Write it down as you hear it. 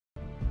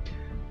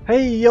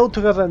Hey yo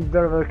together and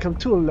very welcome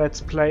to Let's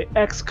Play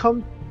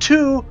XCOM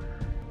 2!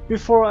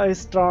 Before I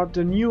start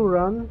the new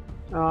run,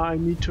 I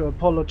need to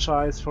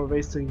apologize for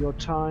wasting your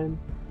time,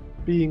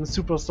 being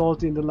super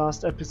salty in the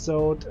last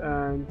episode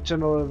and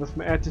general with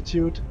my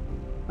attitude.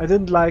 I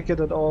didn't like it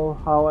at all,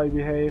 how I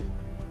behave.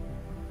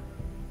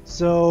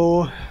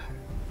 So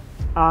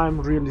I'm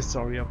really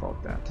sorry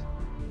about that.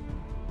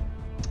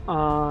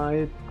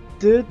 I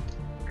did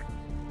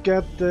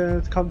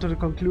come to the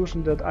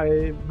conclusion that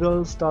I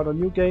will start a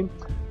new game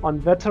on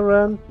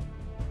veteran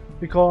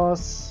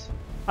because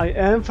I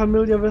am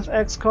familiar with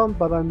XCOM,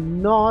 but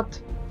I'm not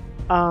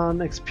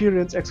an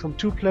experienced XCOM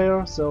 2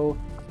 player, so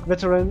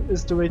veteran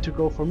is the way to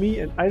go for me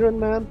and Iron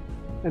Man,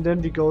 and then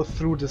we go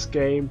through this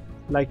game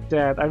like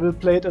that. I will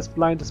play it as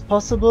blind as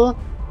possible,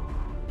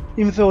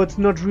 even though it's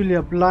not really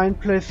a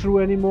blind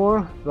playthrough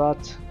anymore,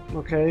 but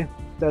okay,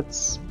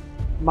 that's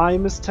my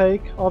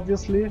mistake,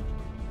 obviously.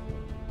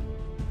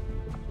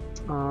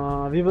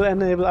 We will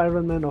enable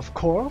Iron Man, of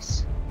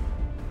course,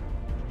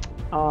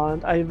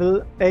 and I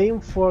will aim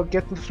for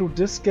getting through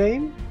this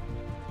game,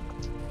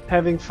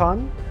 having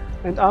fun,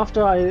 and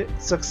after I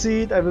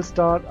succeed I will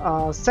start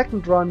a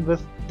second run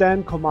with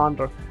Dan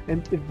Commander,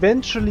 and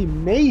eventually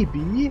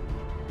maybe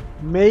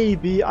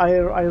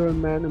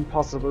Iron Man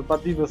Impossible,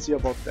 but we will see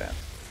about that.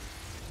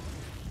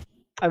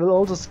 I will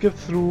also skip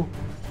through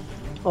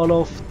all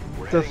of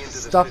the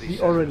stuff we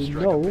already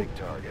know.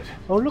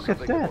 Oh, look at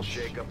that!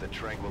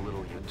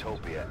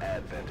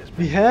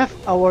 We have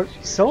our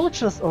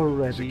soldiers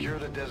already.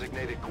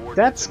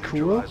 That's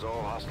cool.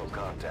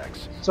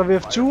 So we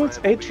have Jules,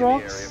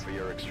 Aatrox,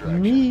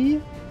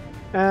 me,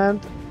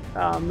 and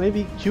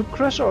maybe Cube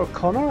Crusher or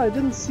Connor? I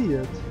didn't see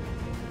it.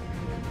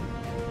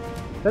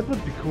 That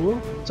would be cool.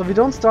 So we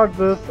don't start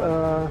with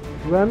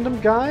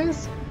random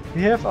guys,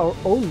 we have our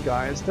own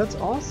guys. That's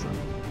awesome.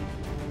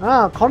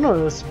 Ah,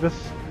 Connor is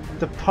with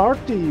the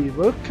party.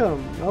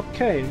 Welcome.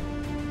 Okay.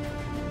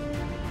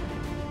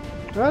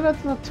 Well,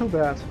 that's not too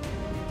bad.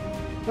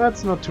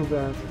 That's not too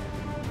bad.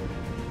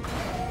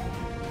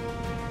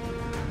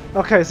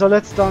 Okay, so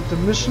let's start the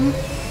mission.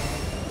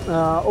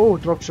 Oh,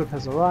 dropship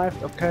has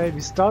arrived. Okay, we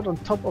start on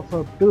top of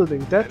a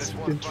building. That's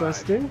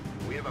interesting.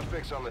 We have a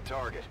fix on the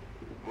target.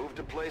 Move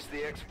to place the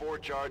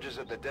X4 charges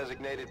at the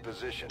designated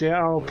position. There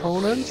are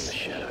opponents,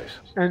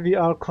 and we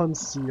are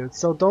concealed.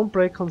 So don't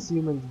break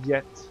concealment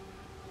yet.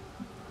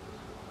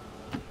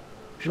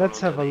 Let's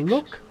have a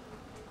look.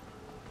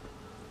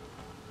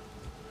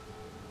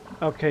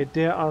 Okay,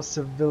 there are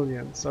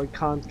civilians, so I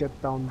can't get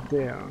down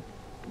there.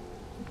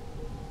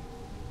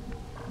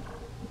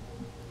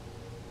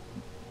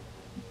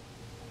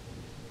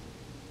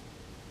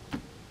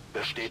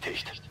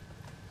 Bestätigt.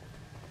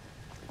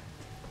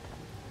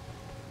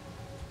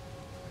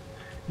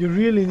 You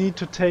really need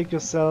to take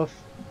yourself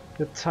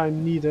the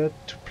time needed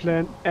to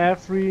plan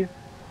every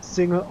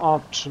single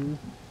option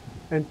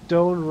and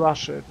don't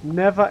rush it.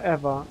 Never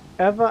ever,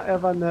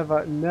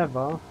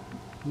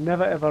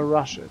 never ever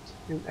rush it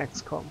in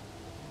XCOM.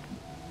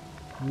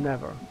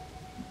 Never.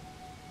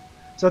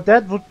 So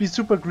that would be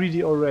super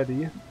greedy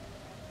already.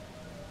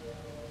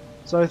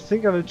 So I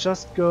think I will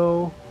just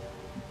go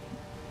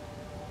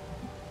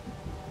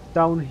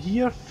down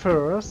here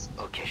first.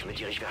 Okay, je me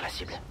dirige vers la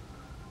cible.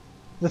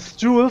 With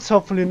Jules,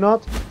 hopefully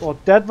not. Oh,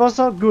 that was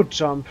a good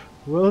jump.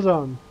 Well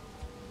done.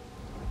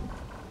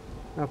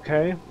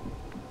 Okay.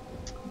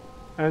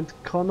 And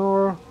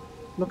Connor,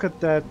 look at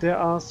that. There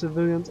are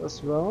civilians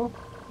as well.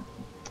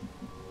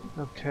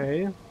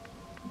 Okay.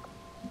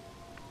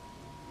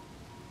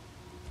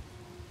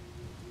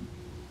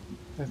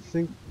 I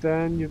think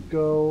then you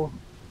go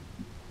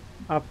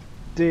up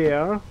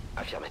there.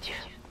 Affirmatif.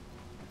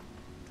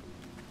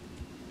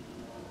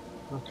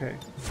 Okay.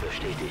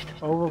 Bestätigt.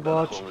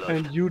 Overwatch,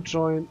 and you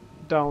join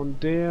down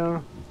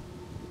there.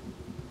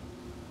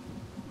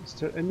 Is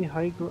there any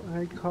high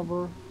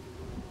cover?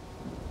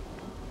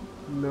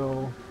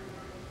 No.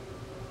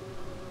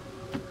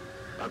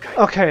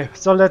 Okay,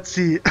 so let's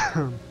see.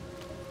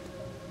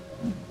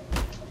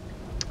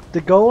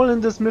 The goal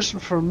in this mission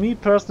for me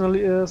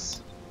personally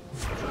is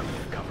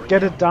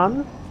get it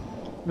done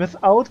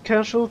without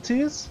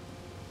casualties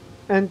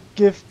and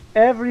give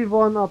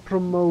everyone a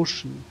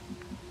promotion.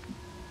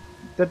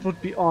 That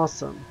would be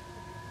awesome.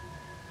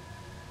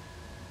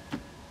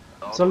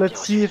 So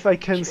let's see if I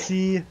can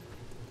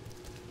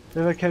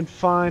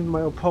find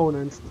my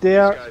opponents.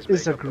 There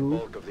is a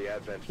group,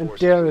 and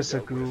there is a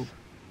group.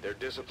 They're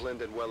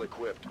disciplined and well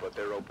equipped, but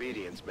their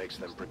obedience makes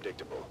them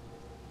predictable.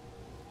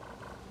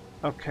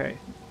 Okay.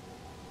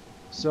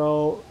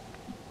 So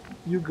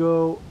you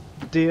go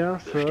there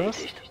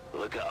first.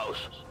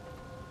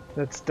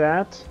 That's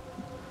that.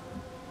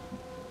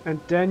 And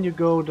then you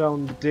go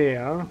down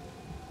there.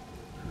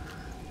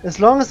 As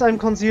long as I'm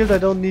concealed, I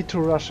don't need to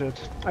rush it.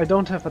 I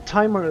don't have a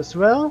timer as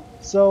well,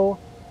 so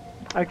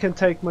I can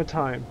take my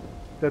time.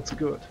 That's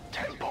good.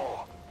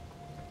 Tempo.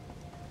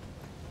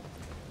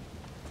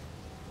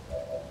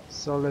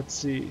 So let's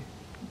see.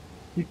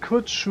 He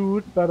could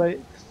shoot, but I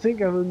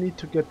think I will need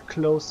to get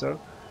closer.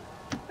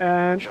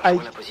 And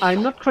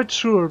I'm not quite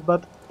sure,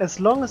 but as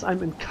long as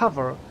I'm in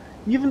cover,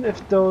 even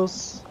if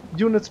those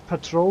units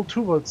patrol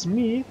towards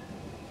me,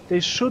 they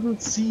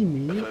shouldn't see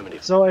me,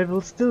 so I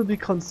will still be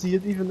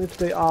concealed even if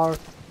they are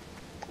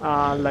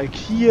like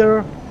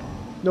here.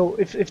 No,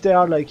 if they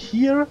are like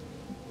here,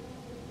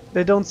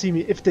 they don't see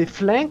me. If they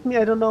flank me,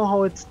 I don't know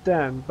how it's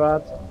done,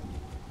 but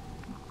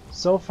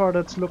so far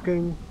that's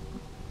looking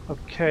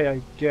okay,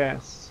 I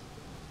guess.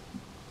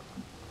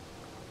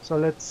 So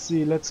let's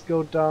see, let's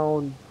go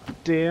down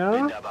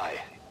there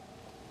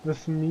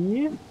with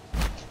me.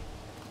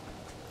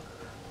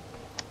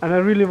 And I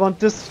really want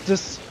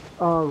this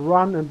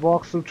run and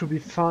walkthrough to be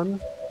fun,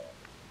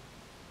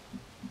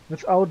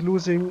 without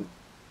losing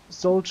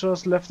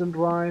soldiers left and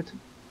right.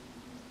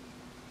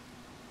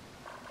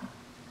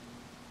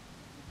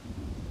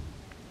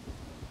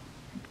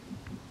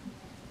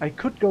 I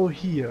could go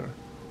here.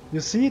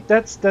 You see,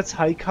 that's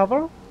high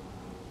cover.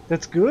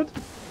 That's good.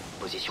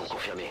 Position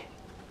confirmée.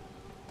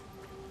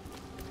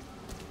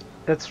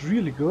 That's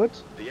really good.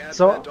 The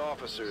So, advent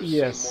officers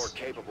yes. seem more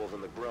capable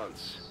than the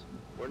grunts.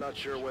 We're not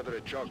sure whether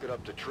to chalk it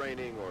up to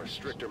training or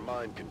stricter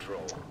mind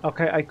control.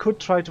 Okay, I could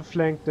try to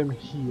flank them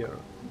here,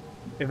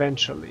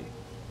 eventually.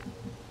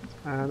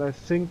 And I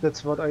think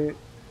that's what I'm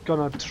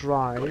gonna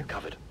try. Got it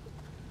covered.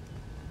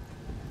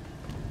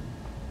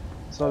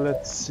 So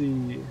let's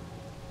see.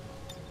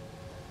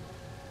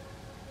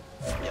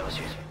 Bien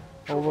reçu.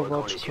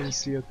 Overwatch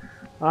concealed.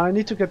 I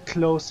need to get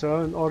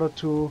closer in order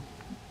to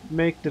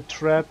make the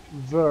trap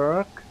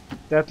work.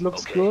 That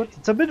looks Okay. good.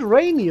 It's a bit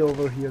rainy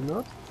over here,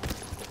 not?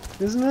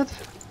 Isn't it?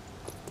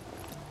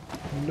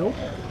 Nope.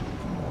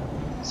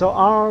 So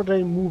are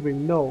they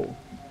moving? No.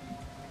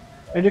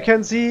 And you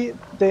can see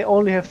they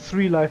only have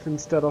 3 life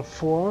instead of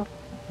 4,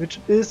 which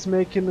is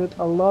making it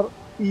a lot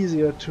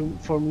easier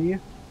for me.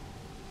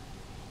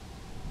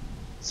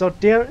 So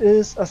there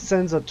is a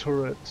sensor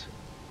turret,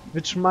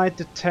 which might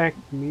detect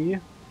me.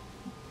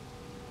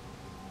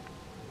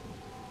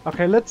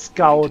 Okay, let's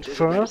scout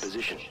first.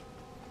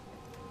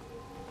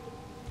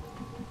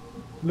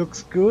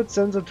 Looks good,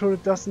 sensor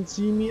turret doesn't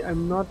see me,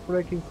 I'm not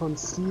breaking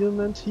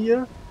concealment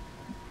here.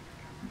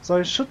 So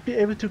I should be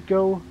able to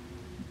go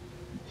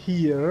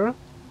here.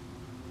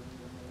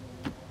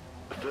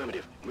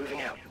 Affirmative.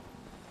 Moving out.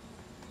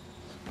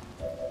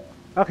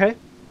 Okay.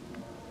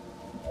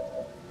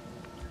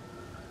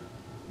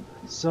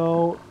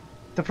 So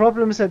the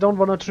problem is I don't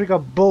want to trigger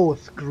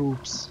both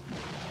groups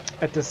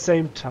at the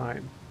same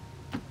time.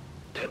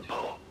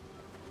 Tempo.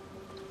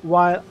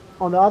 While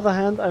on the other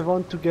hand I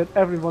want to get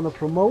everyone a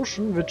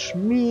promotion, which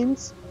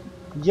means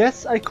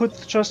yes, I could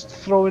just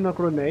throw in a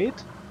grenade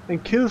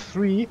and kill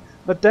 3,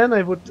 but then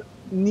I would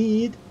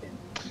need...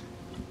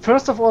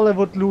 First of all, I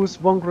would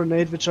lose 1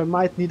 grenade, which I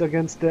might need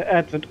against the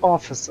advent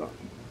officer.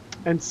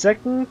 And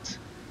second,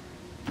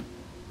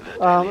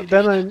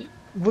 then I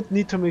would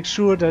need to make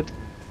sure that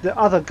the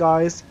other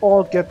guys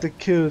all get the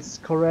kills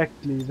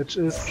correctly, which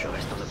is...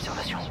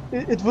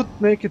 It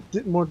would make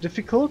it more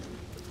difficult.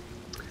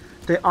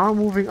 They are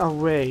moving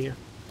away.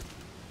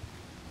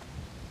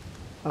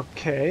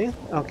 Okay,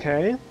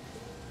 okay.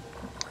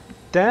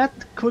 That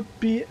could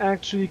be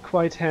actually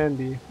quite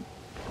handy.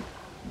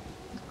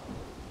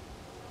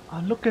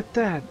 Oh, look at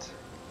that.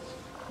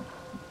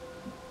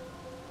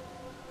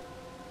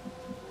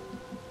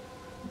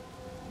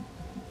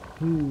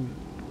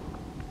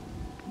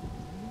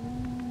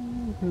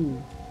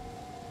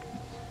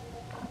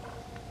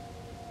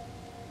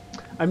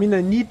 I mean,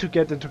 I need to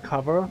get into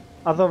cover,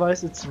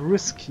 otherwise it's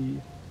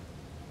risky.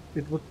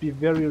 It would be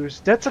very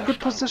risky. That's a good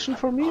position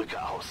for me.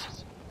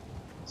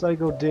 So I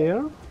go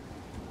there.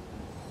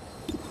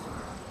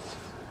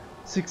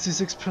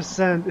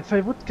 66%. If I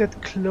would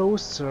get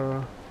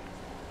closer...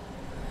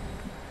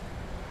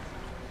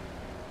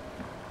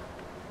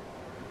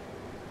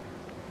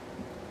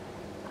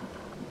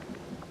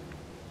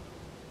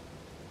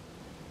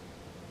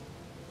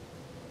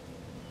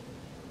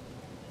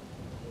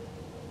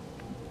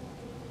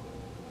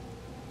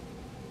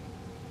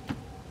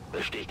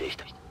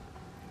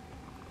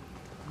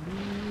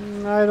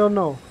 I don't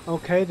know.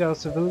 Okay, there are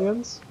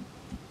civilians.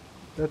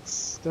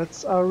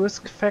 That's a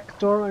risk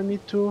factor I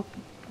need to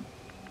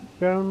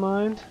bear in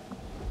mind.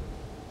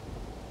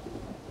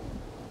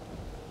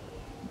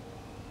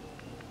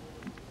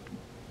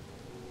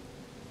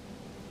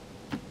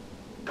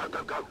 Go,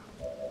 go, go.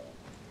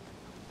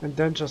 And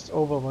then just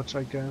Overwatch,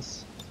 I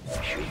guess.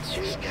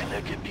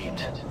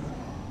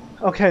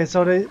 Okay,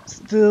 so they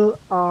still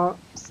are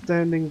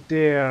standing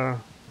there.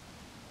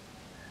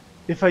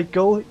 If I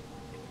go...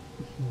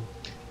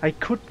 I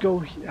could go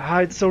here. Ah,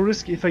 it's so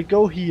risky. If I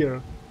go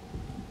here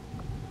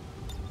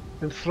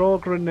and throw a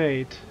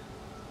grenade,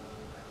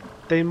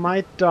 they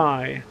might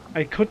die.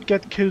 I could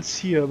get kills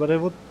here, but I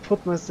would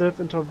put myself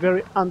into a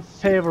very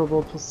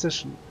unfavorable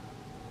position.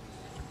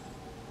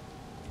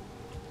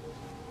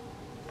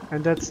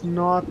 And that's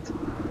not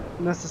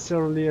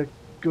necessarily a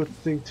good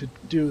thing to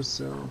do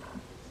so.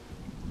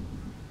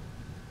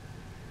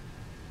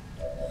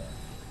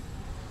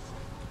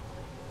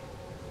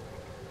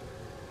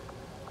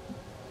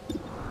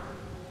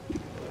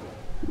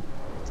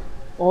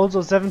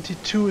 Also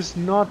 72 is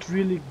not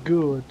really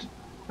good.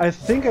 I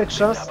think I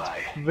just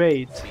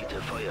wait.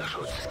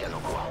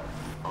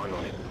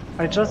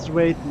 I just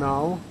wait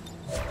now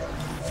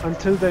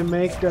until they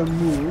make their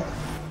move.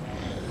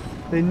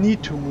 They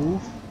need to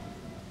move.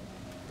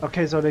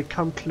 Okay, so they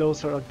come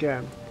closer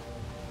again.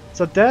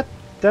 So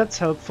that's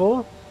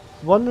helpful.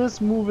 One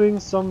is moving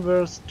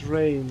somewhere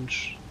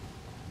strange.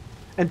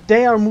 And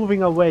they are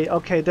moving away.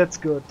 Okay, that's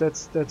good.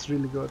 That's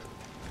really good.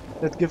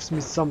 That gives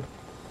me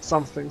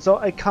something. So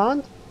I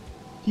can't.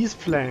 He's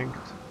flanked.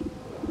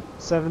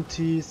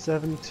 70,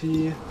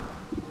 70,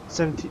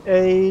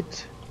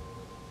 78,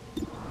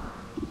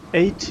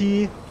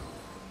 80,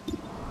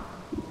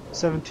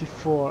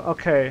 74.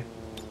 Okay.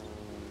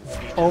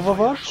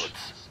 Overwatch.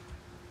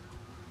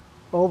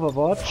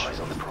 Overwatch.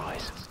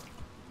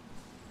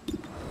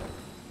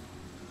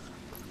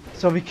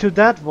 So we killed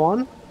that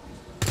one.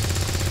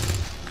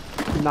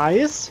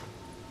 Nice.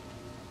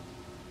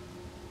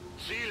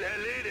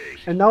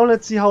 And now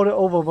let's see how the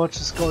Overwatch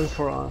is going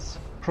for us.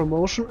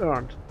 Promotion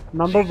earned.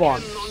 Number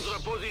 1.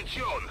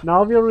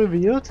 Now we are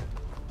revealed.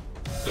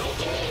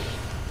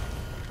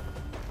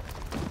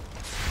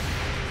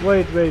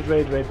 Wait.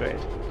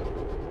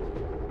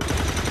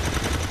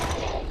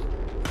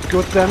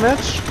 Good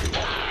damage.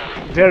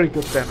 Very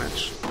good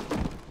damage.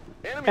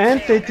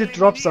 And they did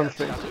drop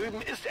something.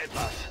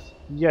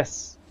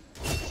 Yes.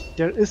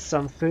 There is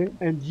something.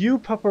 And you,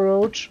 Papa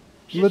Roach,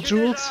 the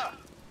jewels,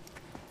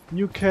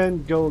 you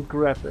can go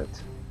grab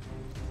it.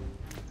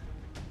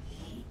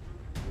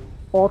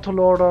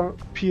 Autoloader,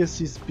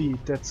 PSC speed,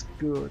 that's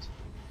good.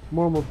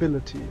 More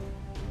mobility.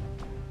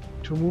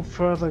 To move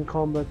further in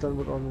combat than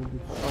would already be.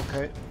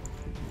 Okay.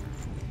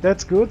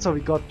 That's good, so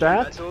we got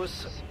that.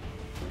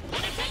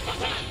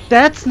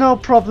 That's now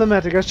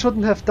problematic, I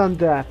shouldn't have done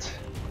that.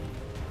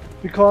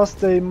 Because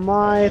they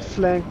might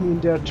flank me in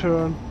their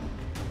turn.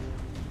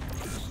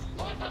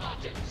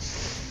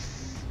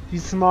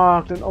 He's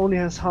marked and only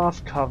has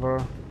half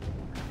cover.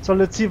 So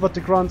let's see what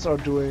the grunts are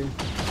doing.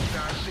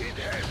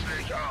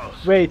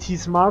 Wait,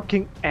 he's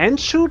marking and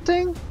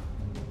shooting?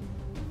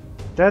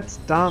 That's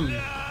dumb.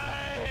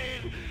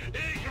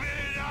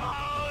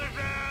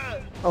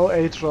 Oh,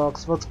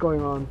 Aatrox, what's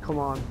going on? Come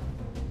on.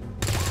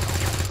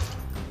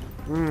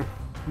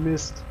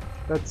 Missed.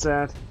 That's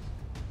sad.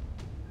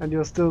 And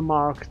you're still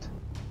marked.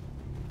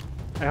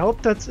 I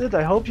hope that's it.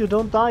 I hope you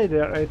don't die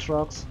there,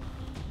 Aatrox.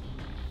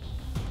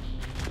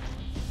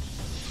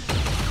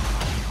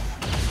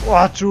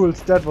 Oh,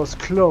 Jules, that was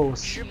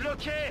close.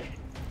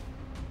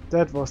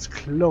 That was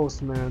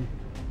close, man.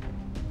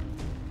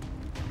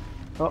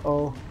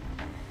 Uh-oh.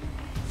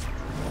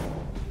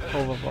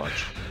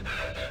 Overwatch.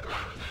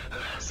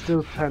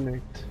 Still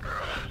panicked.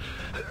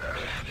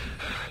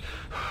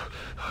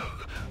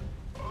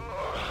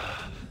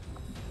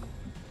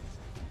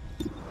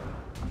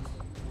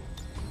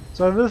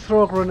 So I will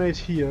throw a grenade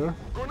here.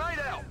 Grenade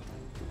out.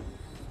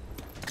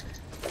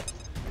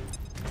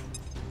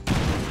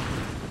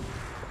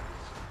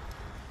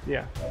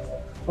 Yeah.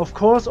 Of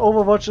course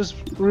Overwatch is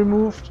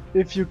removed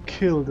if you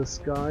kill this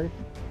guy.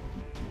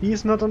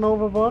 He's not on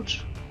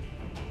Overwatch.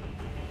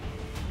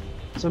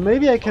 So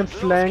maybe I can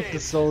flank the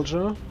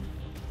soldier.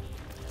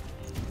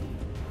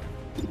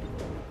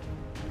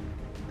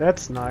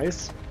 That's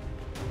nice.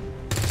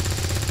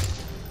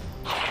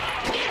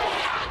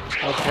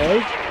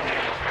 Okay.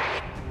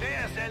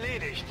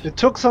 It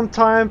took some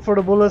time for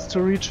the bullets to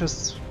reach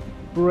his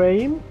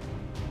brain.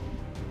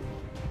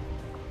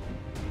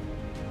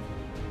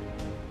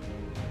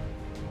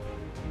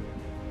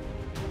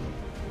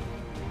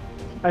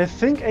 I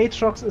think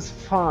Aatrox is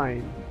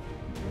fine.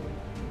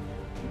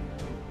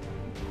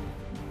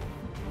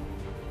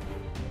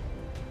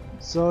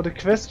 So the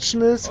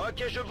question is,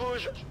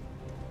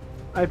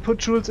 I put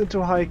Jules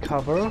into high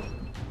cover.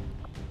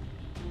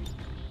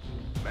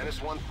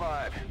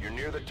 -15, you're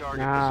near the target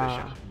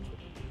Nah,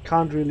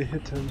 can't really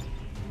hit him.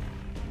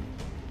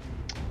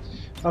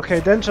 Okay,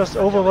 then just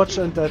Overwatch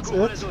and that's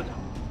it.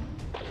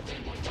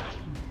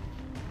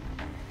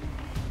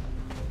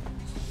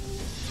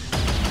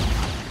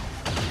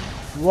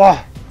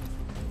 Wow!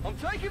 I'm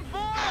taking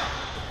fire!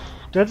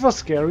 That was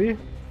scary.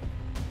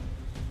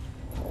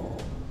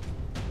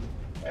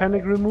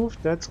 Panic removed,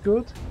 that's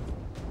good.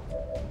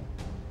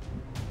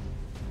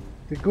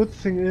 The good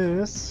thing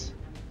is,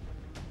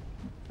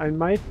 I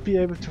might be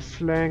able to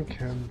flank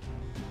him.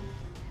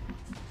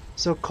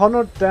 So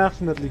Connor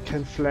definitely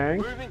can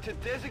flank. Moving to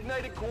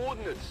designated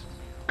coordinates.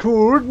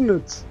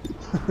 Coordinates!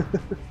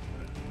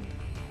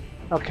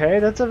 Okay,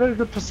 that's a very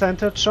good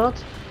percentage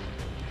shot.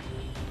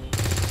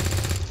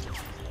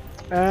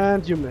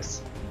 And you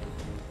miss.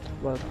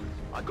 Well done.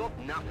 I got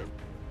nothing.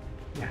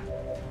 Yeah.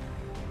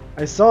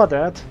 I saw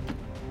that.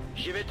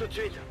 J'y vais tout de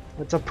suite.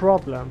 It's a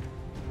problem.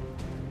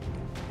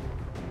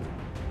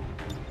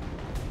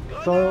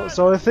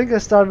 So I think I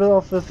started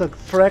off with a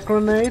frag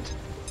grenade.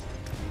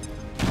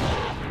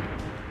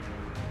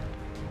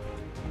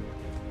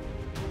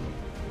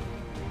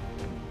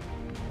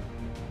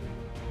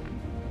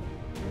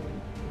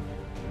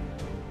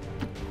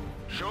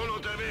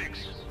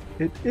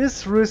 It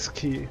is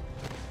risky.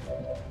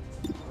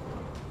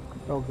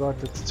 Oh god,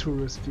 that's too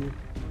risky.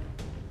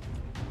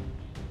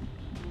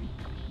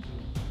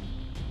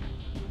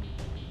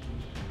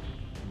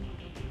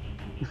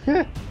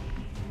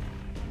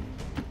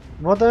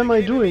 What am I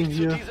doing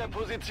here?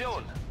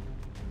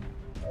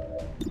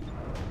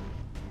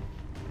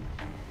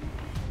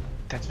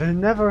 That will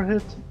never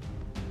hit.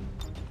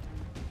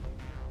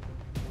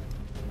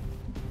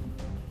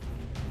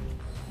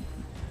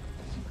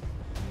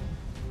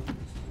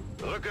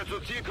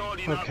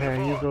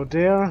 Okay, you go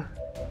there,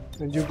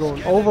 and you go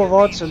on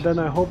Overwatch, and then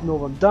I hope no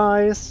one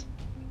dies.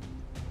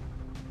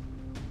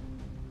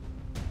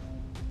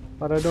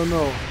 But I don't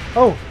know.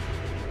 Oh!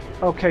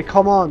 Okay,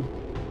 come on.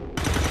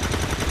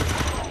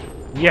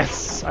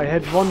 Yes! I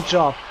had one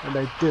job, and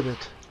I did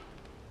it.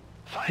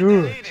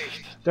 Good.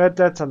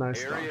 That's a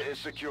nice start. Area is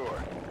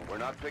secure. We're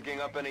not picking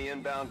up any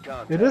inbound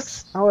contacts. It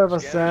is, however,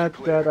 sad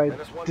that I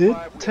did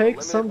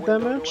take some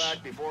damage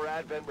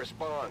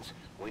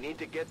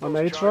on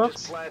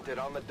Aatrox,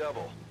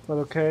 but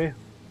okay.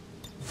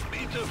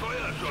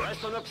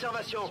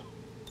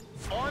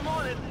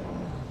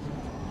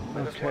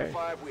 Okay.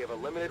 We have a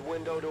limited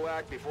window to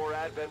act before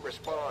Advent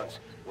responds.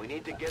 We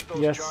need to get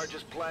those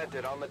charges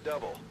planted on the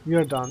double.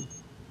 You're done.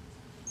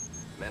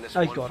 Menace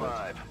I got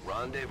 1-5.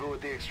 Rendezvous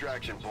at the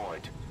extraction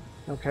point.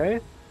 Okay,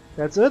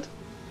 that's it.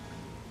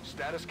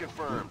 Status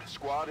confirmed.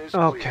 Squad is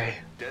okay.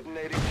 Clear.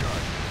 Detonating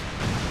charge.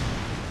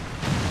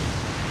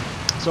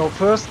 So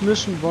first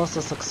mission was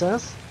a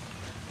success.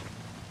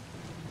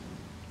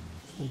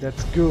 And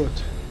that's good.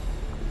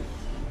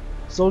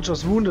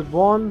 Soldiers wounded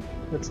 1.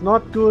 That's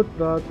not good,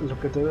 but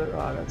look at the...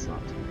 that's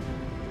not.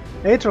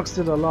 Aatrox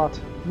did a lot.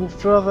 Moved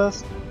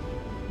furthest.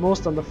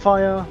 Most under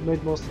fire.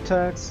 Made most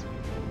attacks.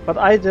 But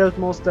I dealt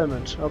most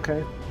damage.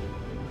 Okay.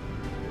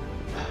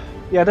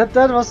 Yeah,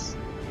 that was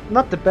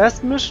not the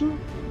best mission.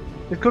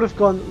 It could have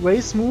gone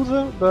way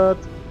smoother, but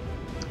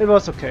it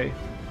was okay.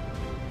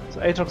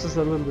 So Aatrox is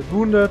a little bit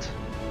wounded.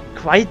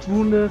 Quite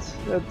wounded.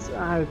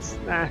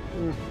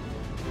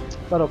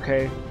 But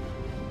okay.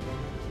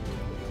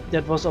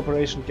 That was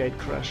Operation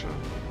Gatecrasher.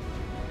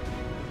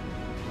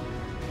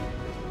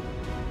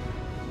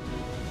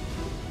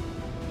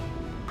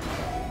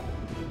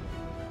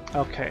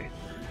 Okay.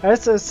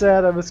 As I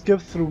said, I will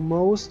skip through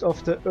most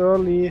of the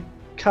early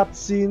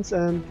cutscenes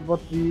and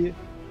what we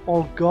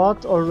all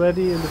got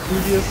already in the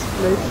previous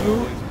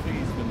playthrough.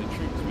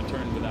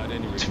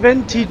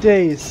 20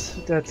 days!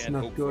 That's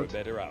not good.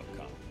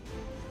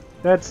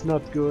 That's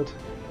not good.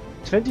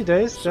 20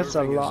 days? That's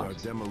a lot.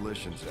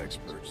 Demolitions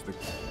experts.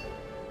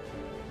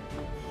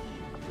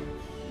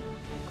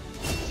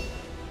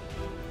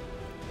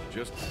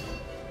 Just...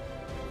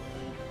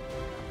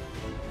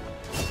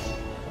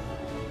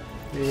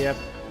 Yep.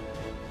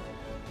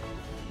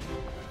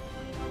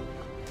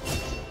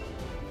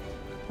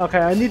 Okay,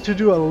 I need to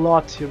do a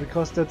lot here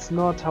because that's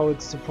not how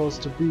it's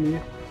supposed to be.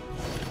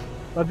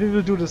 But we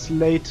will do this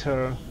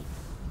later.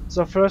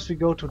 So first we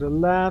go to the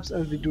labs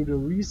and we do the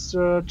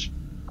research.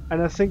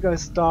 And I think I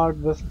start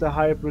with the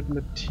hybrid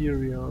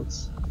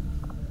materials.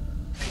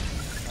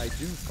 I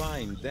do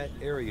find that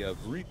area of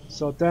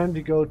so then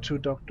we go to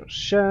Dr.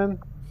 Shen.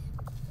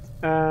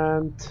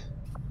 And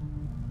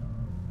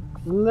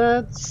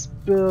let's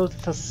build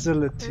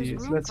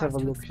facilities. Let's have a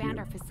look here.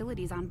 Our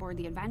facilities on board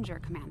the Avenger,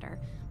 Commander,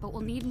 but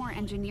we'll need more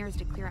engineers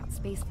to clear out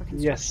space for construction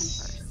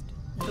yes.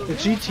 first. The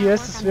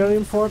GTS is very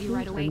important.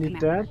 Right away, I need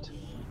Commander. That.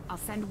 I'll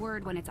send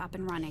word when it's up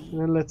and running. And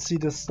then let's see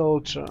the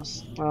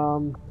soldiers.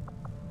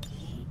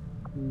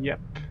 Yep.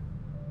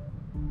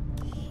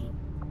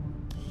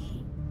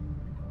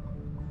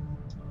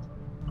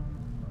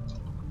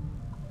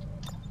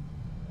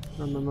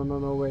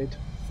 No, wait.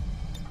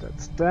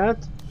 That's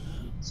that.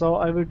 So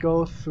I will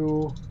go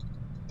through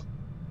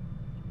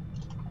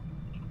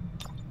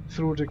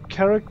the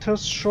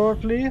characters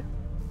shortly.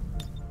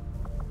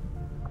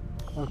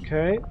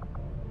 Okay.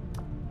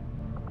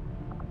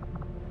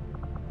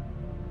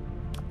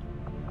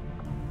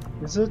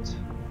 Is it?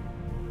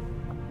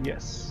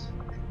 Yes.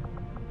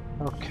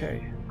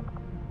 Okay.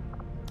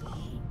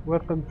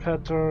 Weapon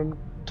pattern,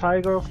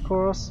 Tiger, of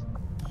course.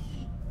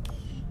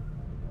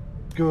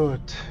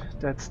 Good.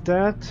 That's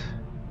that.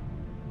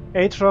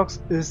 Aatrox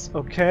is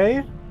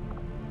okay.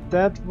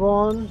 That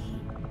one.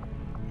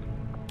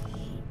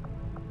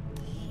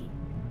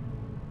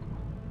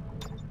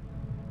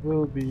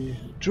 Will be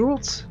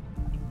Jules.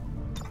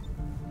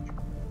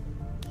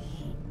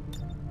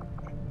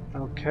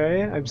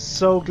 Okay, I'm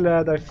so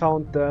glad I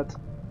found that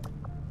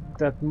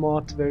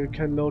mod where you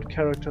can load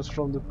characters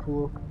from the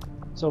pool.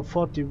 So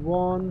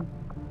 41,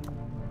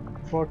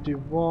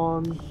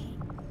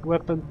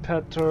 weapon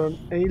pattern,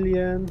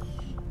 alien,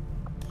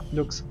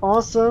 looks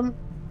awesome,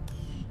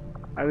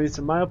 at least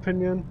in my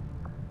opinion.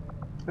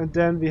 And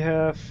then we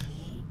have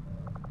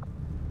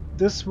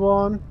this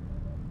one,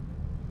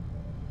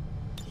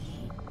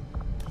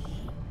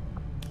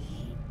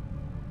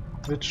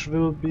 which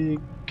will be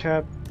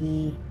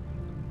Captain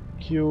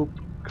Cube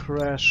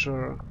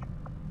Crasher.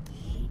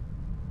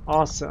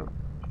 Awesome.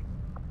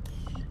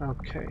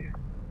 Okay,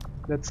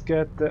 let's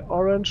get the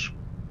orange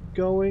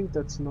going.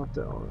 That's not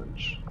the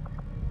orange.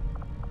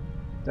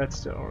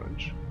 That's the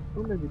orange.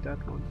 Or maybe that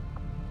one.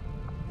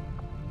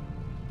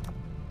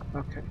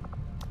 Okay.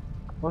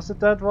 Was it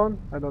that one?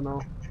 I don't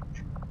know.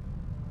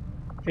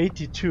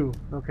 82.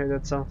 Okay,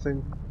 that's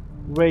something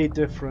way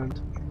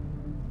different.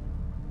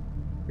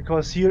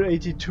 Because here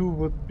 82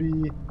 would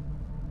be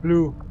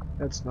blue.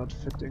 That's not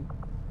fitting.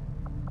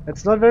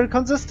 It's not very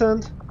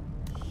consistent.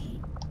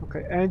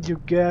 Okay, and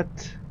you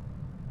get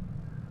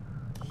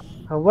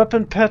a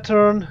weapon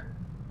pattern.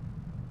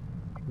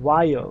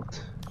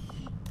 Wild.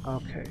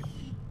 Okay.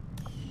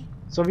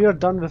 So we are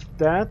done with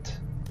that.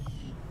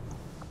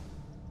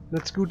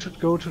 Let's go to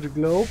the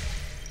globe.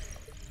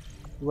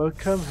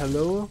 Welcome,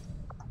 hello.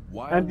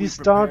 While And we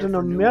start in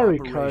prepare for new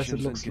America, as it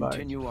operations looks and like.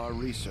 continue our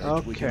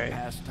research, we Okay. can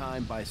pass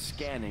time by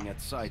scanning at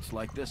sites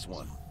like this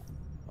one.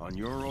 On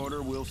your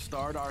order, we'll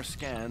start our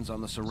scans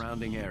on the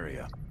surrounding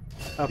area.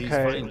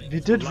 Okay, we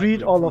did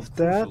read all of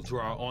that. To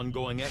our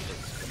ongoing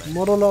efforts, Commander.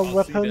 Modular I'll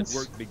weapons. see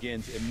that work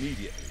begins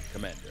immediately,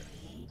 Commander.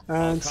 And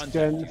I'll scan contact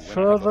you when I have a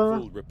further.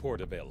 full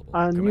report available.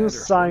 A new Commander, one of our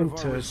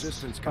scientist.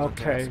 resistance Okay,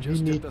 contacts we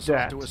just need tipped us off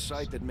that. to a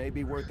site that may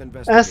be worth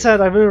investigating. As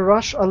said, I will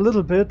rush a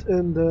little bit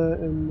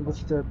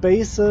with the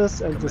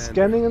bases and the Commander,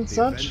 scanning and the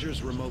such.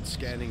 Avengers' remote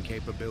scanning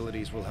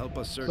capabilities will help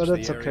us search But the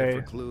it's area okay.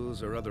 for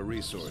clues or other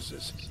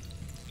resources.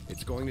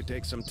 It's going to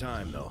take some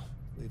time, though.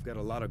 We've got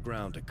a lot of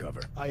ground to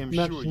cover. I am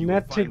sure you will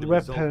Magnetic find the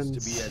results to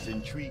weapons. be as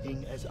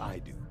intriguing as I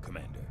do,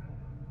 Commander.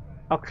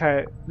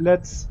 Okay,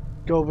 let's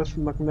go with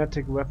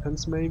magnetic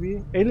weapons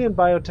maybe. Alien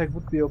biotech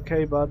would be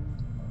okay, but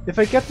if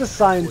I get the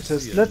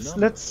scientist,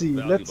 let's see.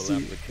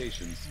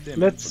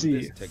 Let's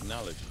see.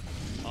 Technology.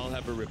 I'll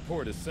have a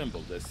report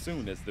assembled as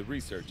soon as the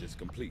research is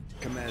complete.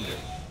 Commander,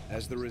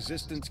 as the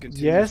resistance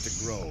continues Yes.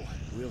 to grow,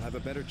 we'll have a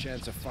better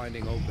chance of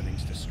finding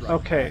openings to strike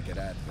Okay. back at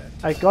Advent.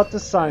 I got the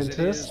As it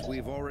scientist. is,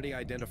 we've already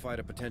identified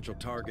a potential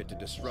target to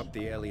disrupt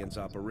the aliens'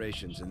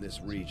 operations in this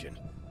region.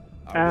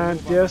 Our And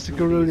move there's the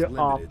opportunity is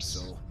guerrilla limited, ops.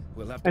 so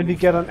we'll have to And we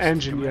move get an fast.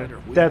 engineer. Commander,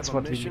 we That's have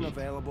what a we mission need.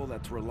 available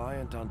that's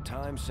reliant on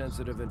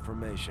time-sensitive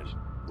information.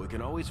 We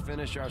can always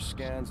finish our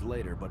scans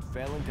later, but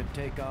failing to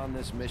take on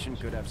this mission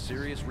could have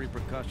serious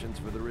repercussions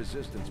for the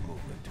resistance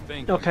movement.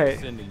 Thank you Okay.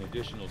 for sending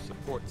additional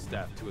support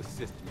staff to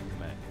assist me,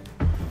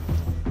 Commander.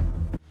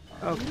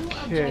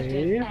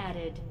 Okay.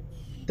 Added.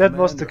 That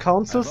was the Commander,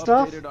 council I've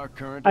stuff. updated our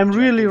current I'm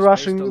really objectives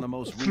rushing based on the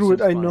most through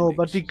it, I recent know,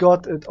 but we findings.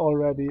 got it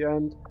already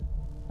and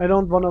I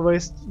don't want to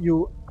waste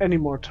you any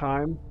more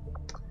time.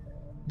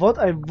 What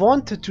I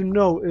wanted to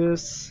know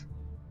is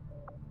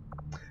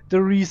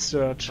the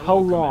research. How Hello,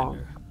 long?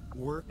 Commander.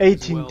 Work is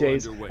 18 well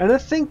days. underway, And I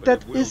think but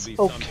that it will is be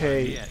some time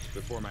okay. yet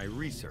before my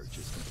research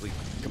is complete.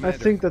 I Commander,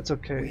 think that's we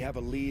okay. have a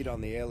lead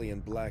on the alien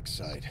black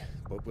site,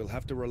 but we'll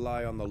have to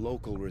rely on the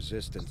local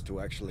resistance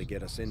to actually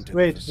get us into the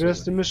Wait, facility.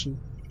 where's the mission?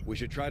 We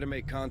should try to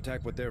make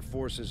contact with their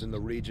forces in the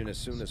region as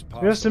soon as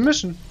possible. Where's the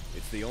mission?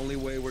 It's the only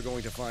way we're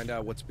going to find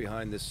out what's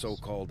behind this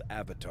so-called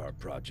Avatar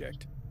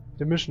project.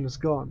 The mission is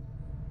gone.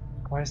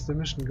 Why is the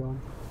mission gone?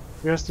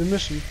 Where's the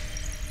mission?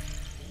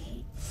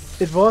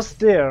 It was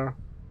there,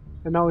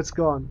 and now it's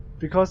gone.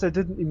 Because I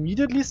didn't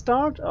immediately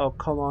start? Oh,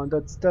 come on,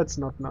 that's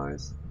not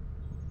nice.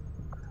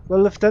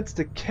 Well, if that's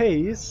the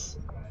case,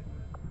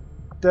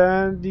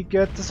 then we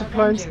get the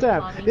supply Avenger instead.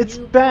 plotting It's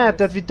new bad course.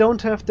 that we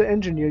don't have the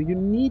engineer. You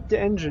need the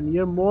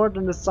engineer more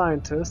than the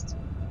scientist.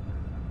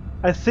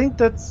 I think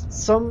that's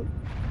some...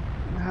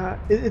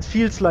 it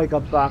feels like a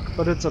bug,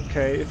 but it's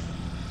okay.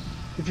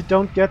 If you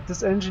don't get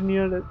this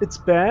engineer, it's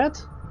bad.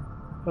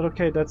 But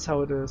okay, that's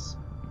how it is.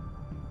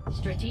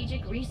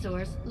 Strategic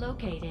resource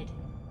located.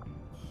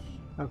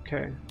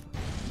 Okay.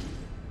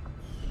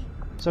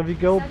 So we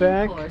go Setting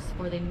back. course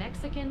for the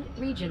Mexican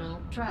regional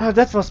track. Oh,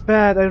 that was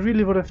bad. I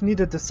really would have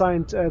needed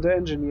the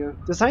engineer.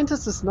 The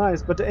scientist is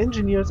nice, but the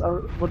engineers are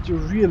what you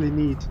really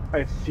need,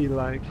 I feel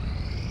like,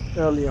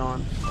 early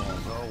on.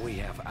 Although we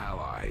have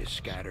allies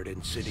scattered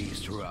in cities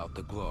throughout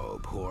the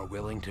globe who are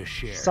willing to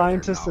share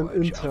Scientists their and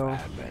knowledge intel. of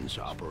Advent's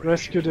operations,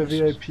 Rescue the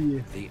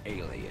VIP. the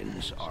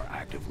aliens are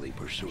actively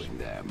pursuing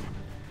them.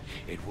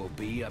 It will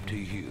be up to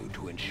you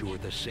to ensure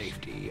the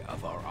safety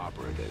of our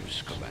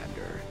operatives,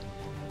 Commander.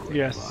 Good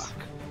Yes. luck.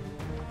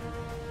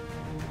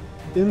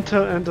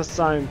 Intel and a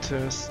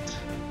scientist.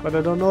 But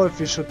I don't know if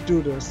we should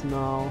do this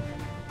now.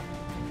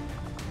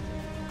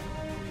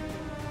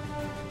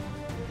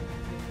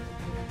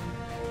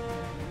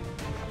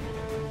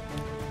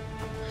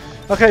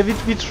 Okay,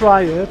 we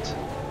try it.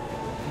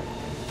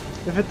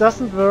 If it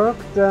doesn't work,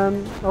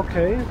 then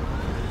okay.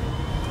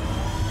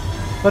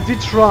 But we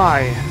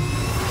try.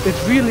 It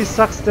really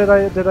sucks that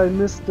I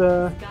missed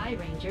the Sky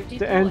Ranger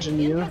deployed.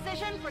 engineer.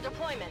 Position for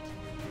deployment.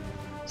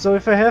 So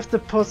if I have the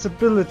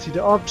possibility,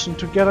 the option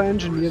to get an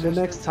engineer the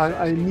next time,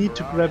 I need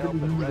to grab it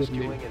immediately.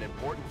 Rescuing an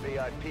important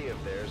VIP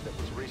of theirs that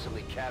was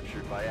recently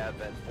captured by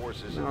Advent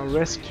forces in Now this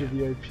rescue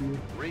region.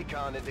 VIP.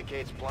 Recon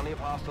indicates plenty of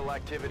hostile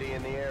activity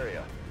in the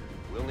area.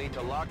 We'll need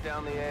to lock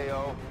down the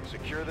AO,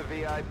 secure the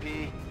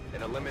VIP,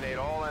 and eliminate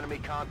all enemy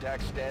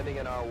contacts standing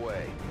in our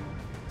way.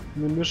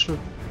 An initial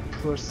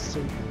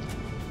pursuit.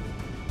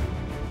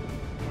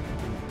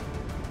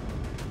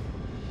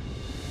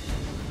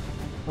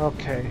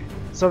 Okay.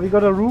 So we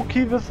got a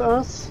rookie with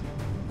us,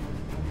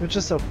 which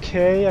is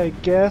okay, I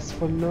guess,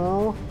 for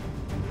now.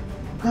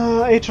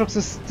 Aatrox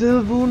is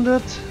still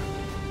wounded.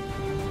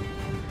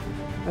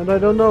 And I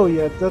don't know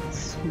yet,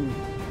 that's...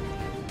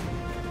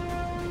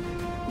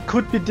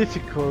 could be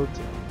difficult.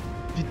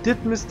 We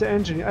did miss the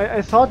engineer.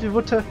 I thought we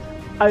would have...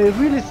 I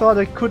really thought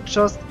I could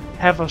just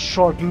have a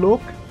short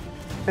look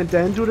and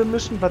then do the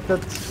mission, but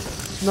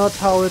that's not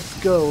how it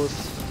goes.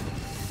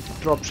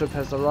 Dropship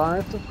has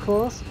arrived, of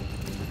course.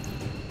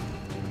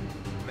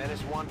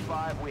 Menace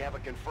 1-5, we have a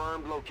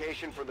confirmed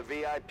location for the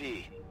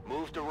VIP.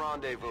 Move to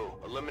rendezvous.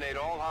 Eliminate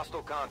all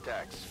hostile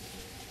contacts.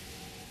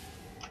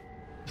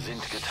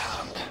 Sind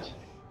getarnt.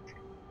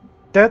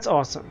 That's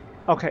awesome.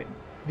 Okay,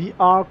 we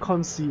are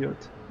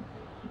concealed.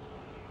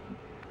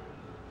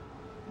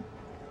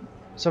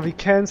 So we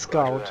can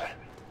scout.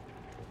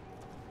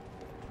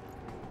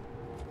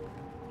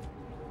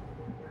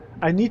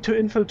 I need to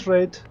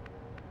infiltrate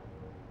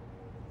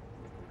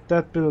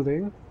that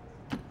building.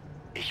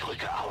 Ich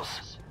rücke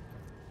aus.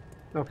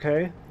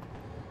 Okay.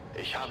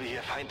 Ich habe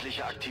hier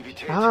feindliche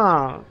Aktivität.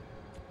 Ah.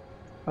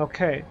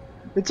 Okay.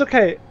 It's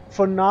okay.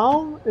 For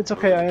now, it's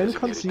okay. I am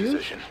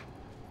concealed.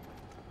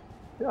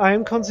 I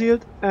am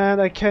concealed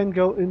and I can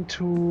go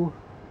into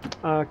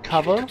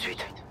cover.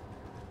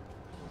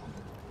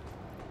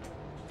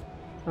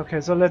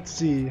 Okay, so let's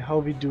see how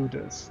we do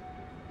this.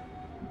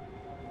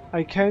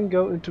 I can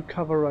go into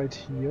cover right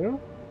here,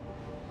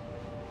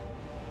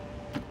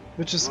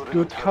 which is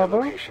good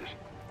cover.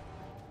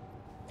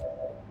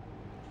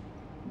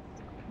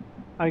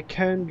 I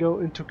can go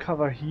into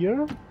cover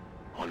here,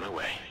 On my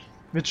way.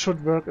 which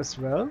should work as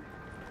well.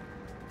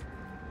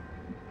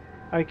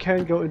 I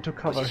can go into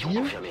cover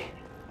here,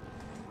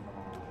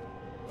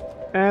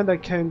 and I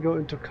can go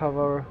into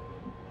cover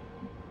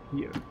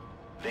here.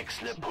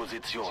 Wechsle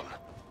Position.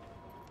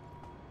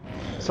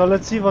 So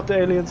let's see what the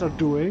aliens are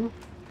doing.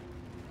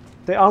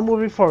 They are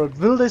moving forward.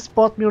 Will they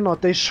spot me or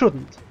not? They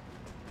shouldn't.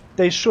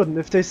 They shouldn't.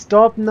 If they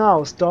stop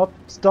now, stop.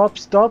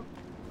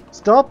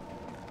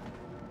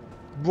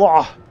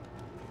 Wah!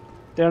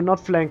 They are not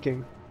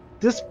flanking.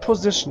 This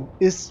position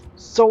is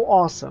so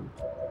awesome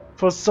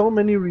for so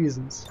many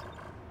reasons.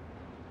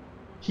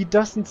 He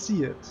doesn't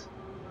see it.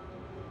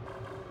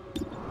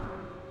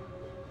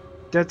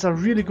 That's a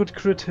really good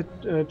crit hit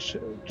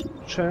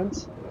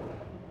chance.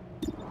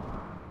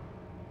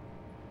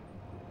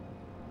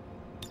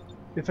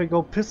 If I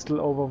go pistol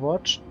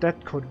overwatch,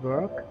 that could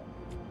work.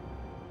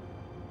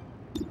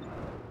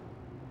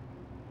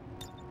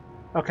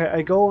 Okay,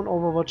 I go on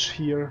overwatch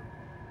here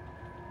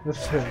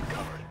with him.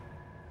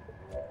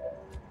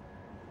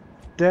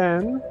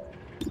 Then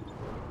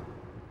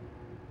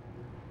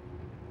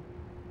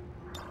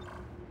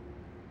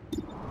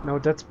no,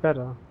 that's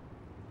better.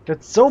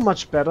 That's so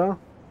much better.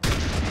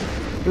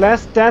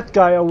 Blast that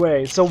guy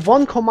away. So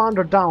one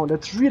commander down.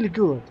 That's really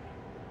good.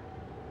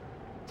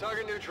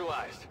 Target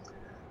neutralized.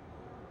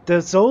 The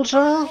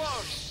soldier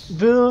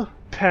will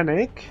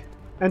panic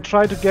and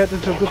try to get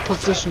into a good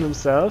position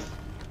himself,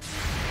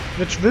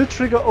 which will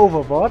trigger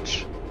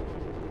Overwatch.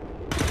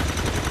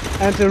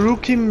 And the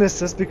rookie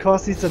misses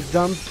because he's a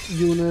dump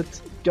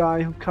unit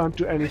guy who can't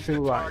do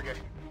anything right.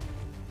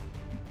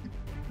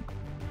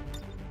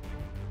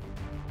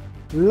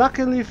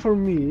 Luckily for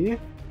me,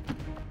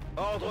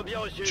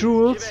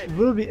 Jules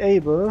will be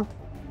able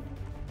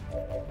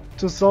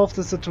to solve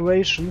the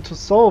situation, to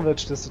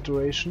salvage the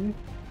situation.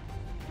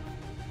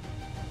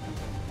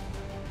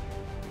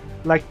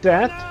 Like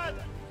that.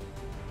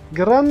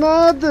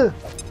 Grenade!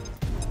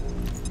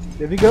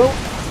 There we go.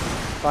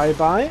 Bye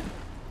bye.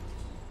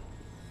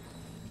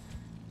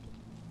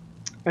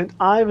 And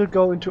I will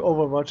go into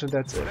Overwatch and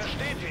that's it.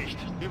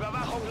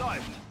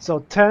 So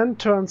 10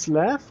 turns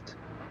left,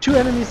 2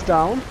 enemies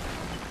down.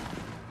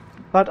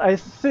 But I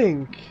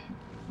think...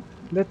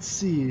 Let's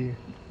see.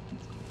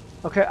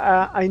 Okay,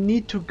 I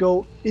need to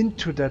go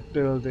into that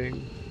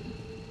building.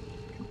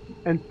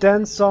 And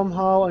then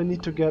somehow I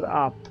need to get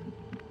up.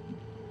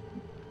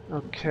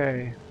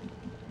 Okay.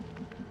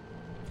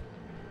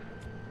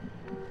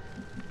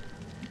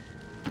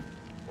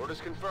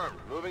 Orders confirmed.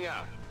 Moving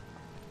out.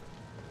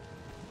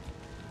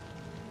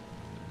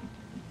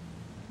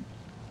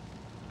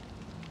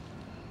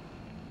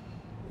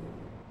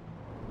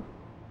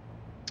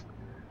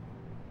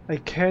 I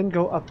can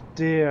go up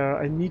there.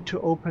 I need to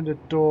open the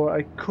door.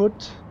 I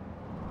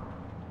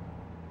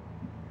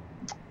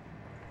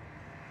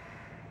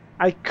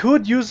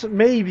could use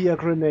maybe a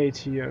grenade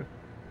here.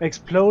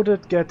 Explode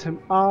it, get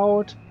him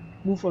out,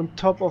 move on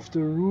top of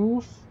the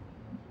roof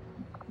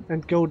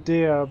and go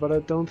there, but I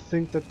don't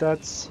think that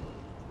that's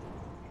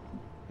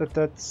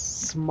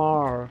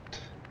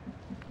smart.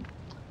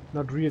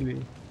 Not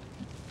really.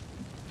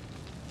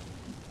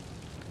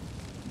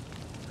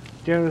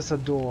 There is a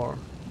door.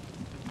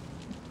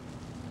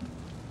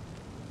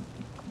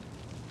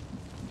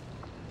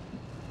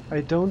 I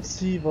don't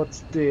see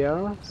what's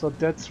there, so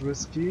that's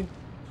risky.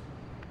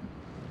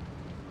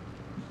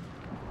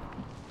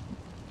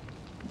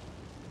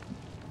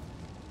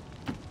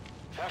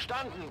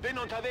 Verstanden, bin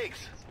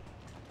unterwegs.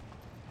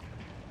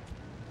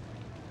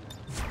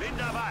 Bin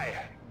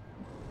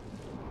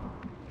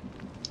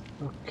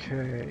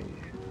Okay.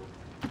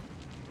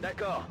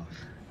 D'accord.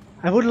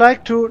 I would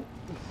like to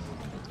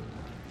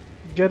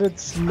get it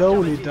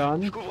slowly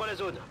done, Je couvre la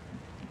zone.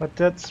 but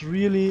that's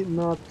really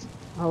not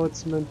how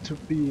it's meant to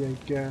be, I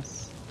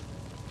guess.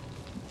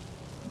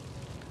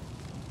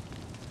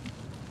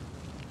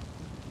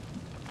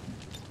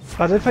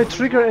 But if I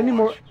trigger any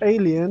more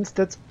aliens,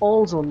 that's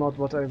also not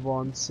what I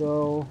want,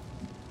 so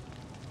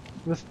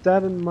with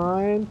that in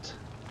mind,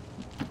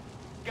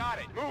 Got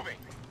it. Moving.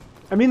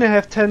 I mean I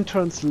have 10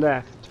 turns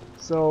left,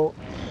 so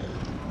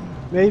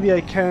maybe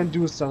I can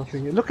do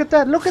something. Look at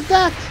that! Look at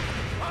that!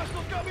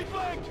 Hostiles got me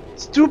flanked.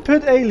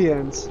 Stupid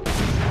aliens!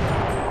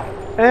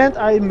 And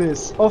I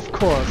miss, of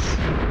course.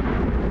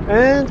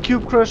 And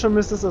Cube Crusher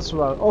misses as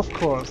well, of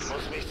course.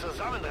 Muss mich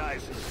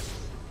zusammenreißen.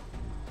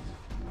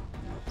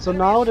 So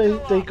now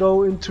they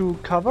go into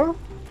cover.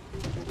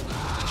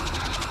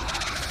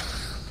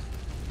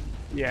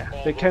 Yeah,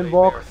 they can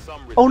walk.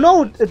 Oh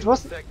no, it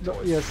was.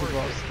 No, yes, it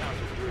was.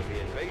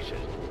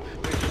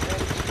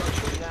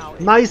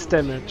 Nice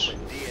damage.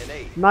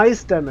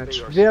 Nice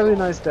damage. Very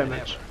nice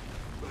damage.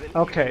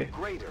 Okay.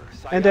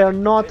 And they are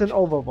not in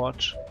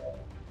Overwatch.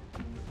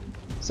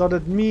 So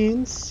that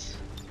means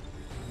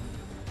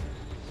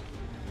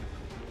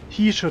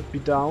he should be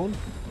down.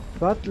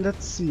 But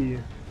let's see.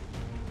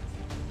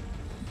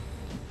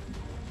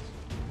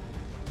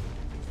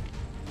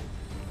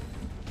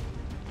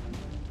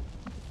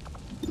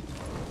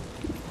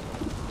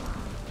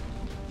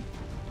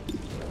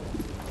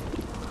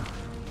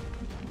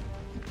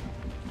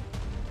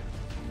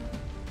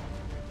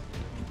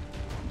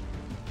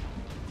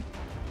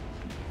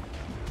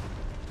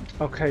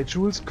 Okay,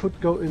 Jules could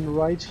go in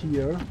right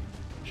here.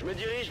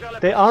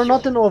 They are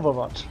not in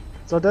Overwatch,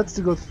 so that's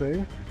the good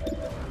thing.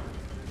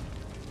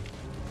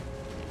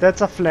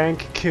 That's a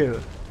flank kill.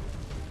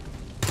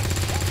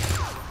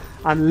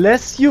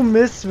 Unless you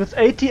miss with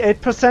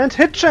 88%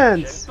 hit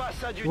chance!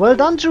 Well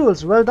done,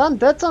 Jules, well done,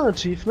 that's an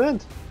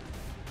achievement.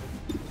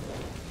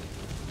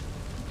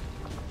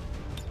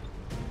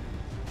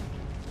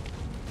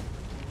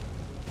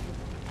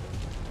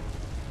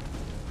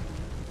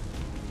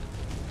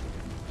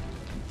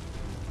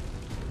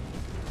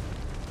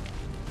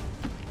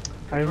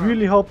 I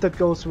really hope that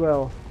goes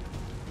well.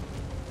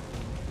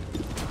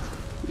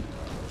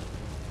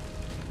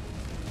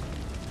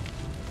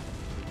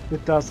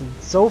 It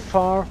doesn't. So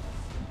far,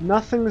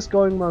 nothing is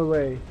going my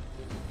way.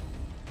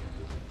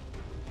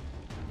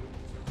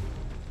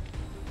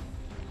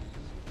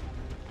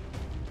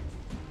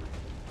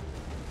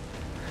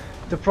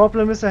 The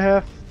problem is I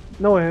have...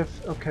 No, I have...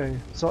 Okay,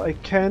 so I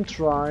can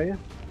try.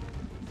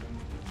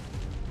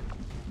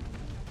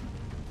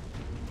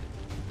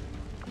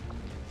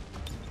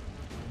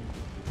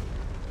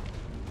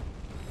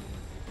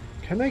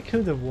 Can I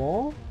kill the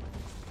wall?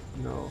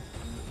 No.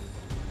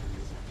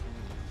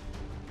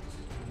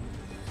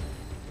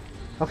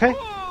 Okay.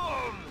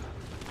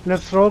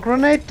 Let's throw a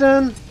grenade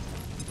then.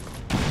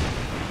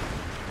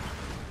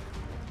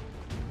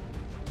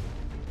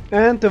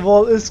 And the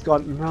wall is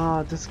gone.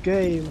 Nah, this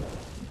game.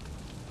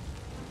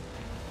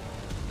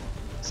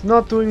 It's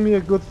not doing me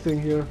a good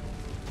thing here.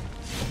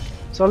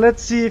 So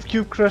let's see if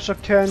Cube Crusher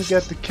can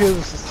get the kill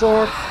with the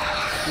sword.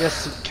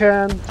 Yes, he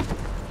can.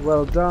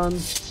 Well done.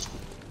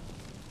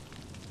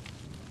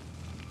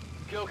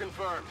 Kill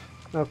confirmed.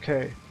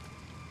 Okay.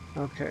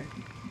 Okay.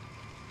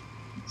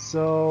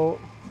 So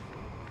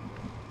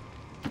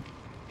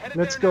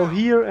let's go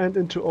here and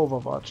into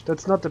Overwatch.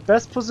 That's not the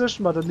best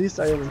position, but at least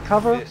I am in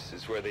cover. This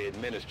is where they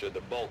administer the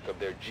bulk of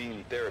their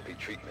gene therapy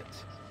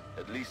treatments.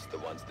 At least the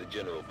ones the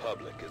general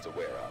public is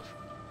aware of.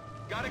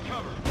 Got it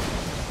covered.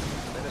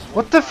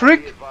 What the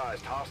frick?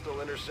 Advised,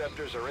 hostile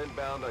interceptors are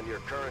inbound on your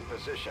current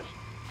position.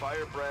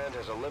 Firebrand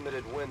has a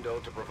limited window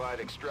to provide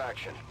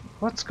extraction.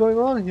 What's going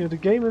on here? The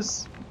game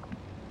is...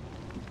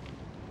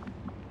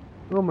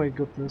 Oh my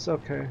goodness,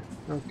 okay,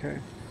 okay.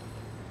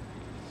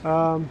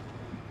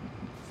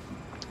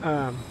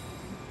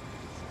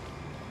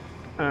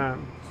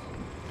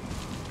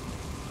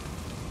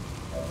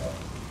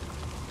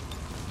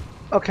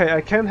 Okay, I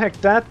can hack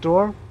that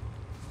door.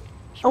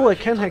 Oh, I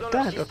can hack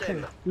that,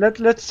 okay.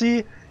 Let's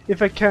see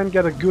if I can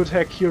get a good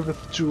hack here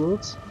with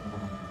Jules.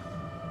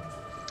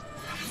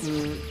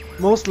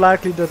 Most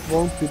likely that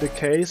won't be the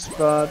case,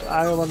 but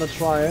I wanna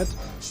try it.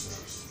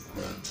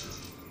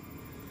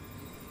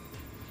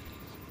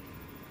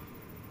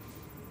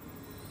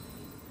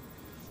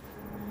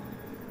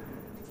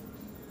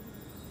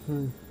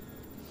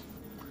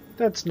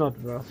 That's not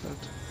worth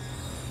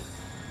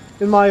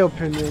it. In my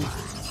opinion.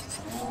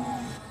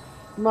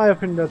 In my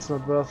opinion, that's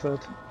not worth it.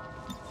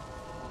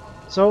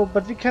 So,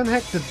 but we can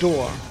hack the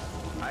door.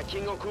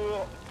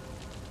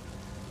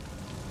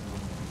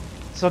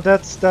 So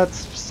that's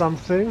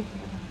something.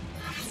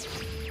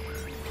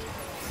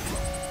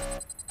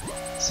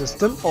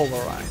 System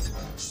override.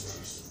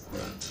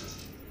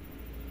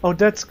 Oh,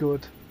 that's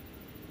good.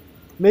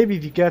 Maybe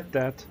we get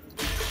that.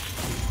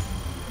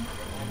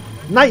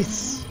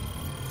 Nice!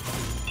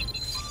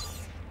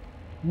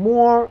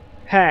 More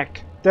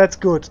hack. That's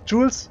good.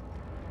 Jules,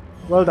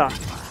 Well done.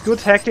 Good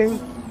hacking.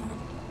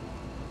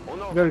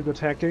 Very good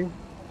hacking.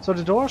 So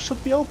the door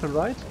should be open,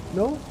 right?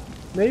 No?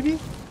 Maybe?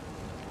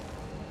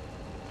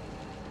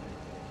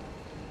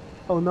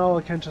 Oh no,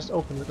 I can't just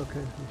open it.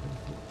 Okay.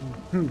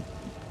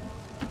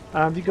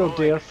 We go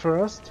there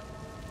first.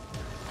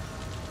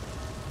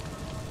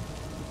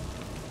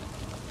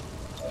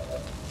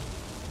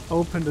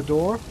 Open the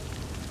door.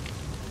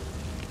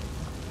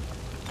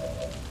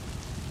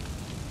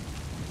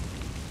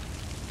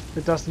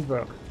 It doesn't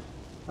work.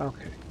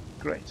 Okay,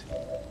 great.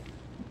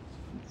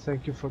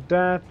 Thank you for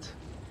that.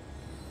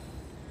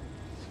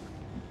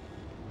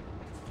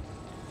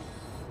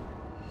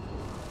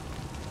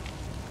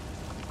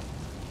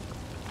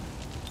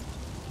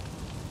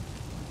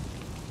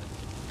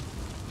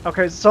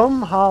 Okay,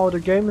 somehow the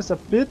game is a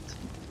bit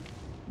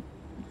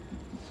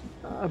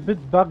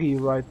buggy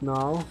right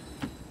now.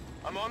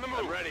 I'm on the move.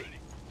 I'm ready.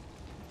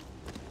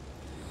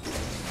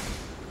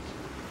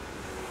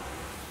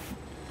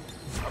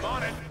 I'm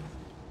on it.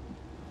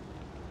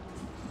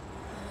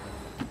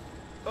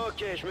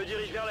 Okay, je me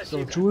dirige vers la So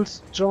cible.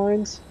 Jules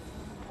joins.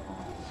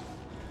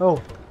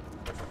 Oh.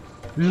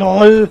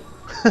 LOL!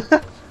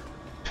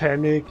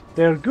 Panic.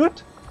 They're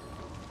good.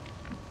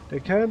 They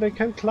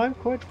can climb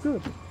quite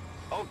good.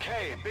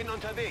 Okay, bin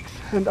unterwegs.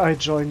 And I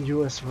join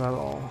you as well.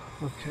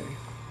 Oh, okay.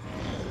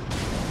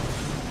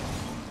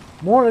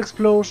 More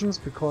explosions,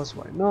 because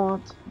why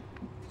not?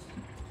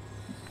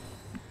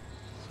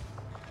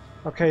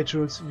 Okay,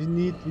 Jules, we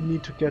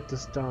need to get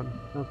this done.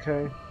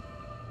 Okay.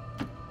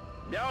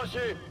 Bien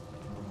reçu.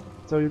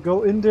 So you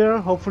go in there.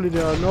 Hopefully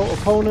there are no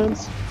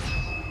opponents.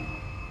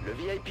 Le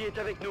VIP est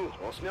avec nous.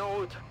 On se met en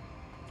route.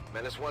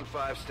 Menace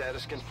 1-5,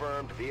 status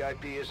confirmed.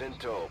 VIP is in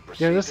tow.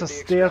 Proceed There is to a the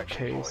extraction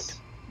staircase.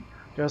 point.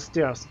 There are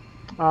stairs.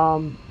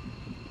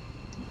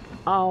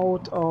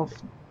 Out of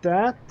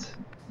that,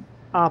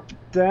 up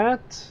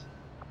that.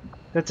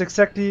 That's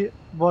exactly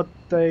what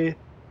they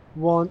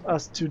want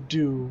us to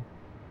do.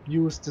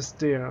 Use the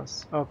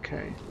stairs.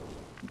 Okay.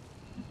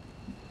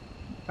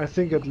 I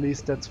think at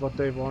least that's what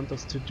they want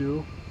us to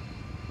do.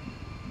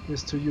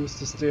 Is to use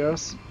the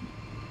stairs.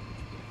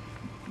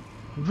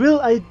 Will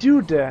I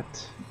do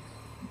that?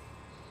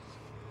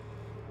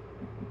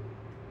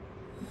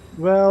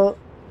 Well,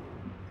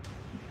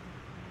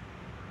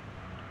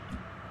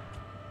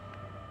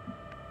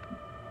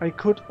 I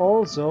could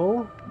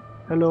also...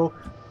 Hello.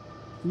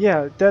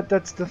 Yeah,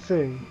 that's the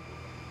thing.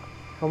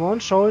 Come on,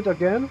 show it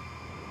again.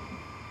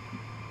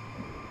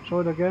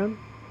 Show it again.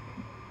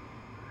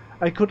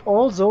 I could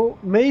also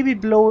maybe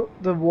blow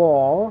the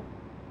wall,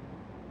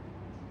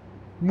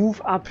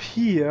 move up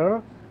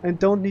here, and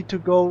don't need to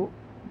go...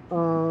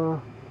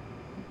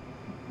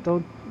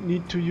 don't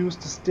need to use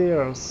the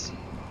stairs.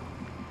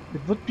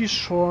 It would be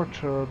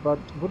shorter, but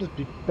would it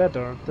be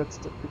better? That's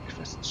the big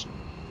question.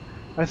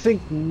 I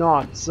think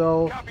not,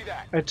 so Copy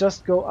that. I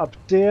just go up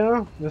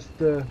there with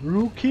the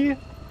rookie.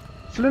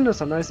 Flynn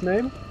is a nice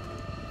name.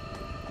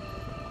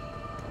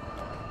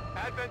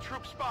 Advent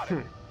troop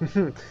spotted.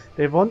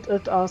 They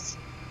wanted us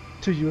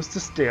to use the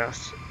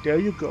stairs. There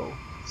you go.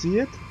 See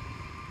it?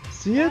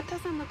 See it? That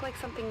doesn't look like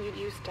something you'd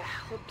use to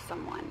help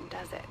someone,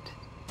 does it?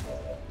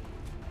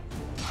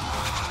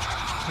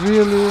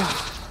 Really?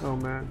 Oh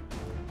man.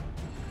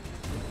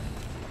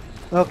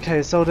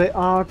 Okay, so they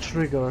are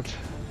triggered.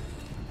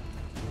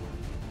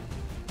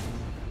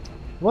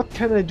 What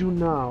can I do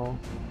now?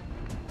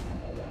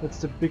 That's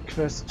the big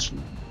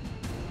question.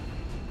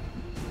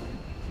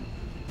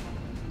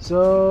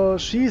 So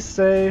she's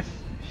safe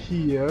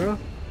here.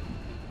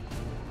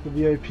 The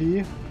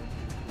VIP.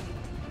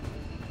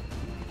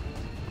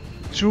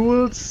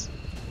 Jules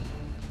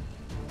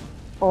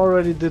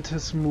already did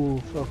his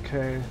move,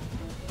 okay.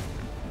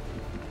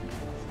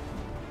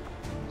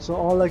 So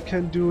all I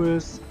can do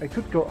is, I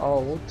could go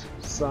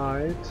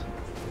outside.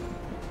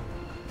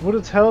 Would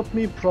it help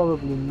me?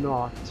 Probably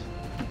not.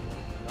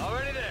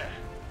 Already there.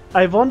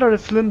 I wonder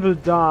if Flynn will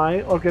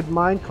die or get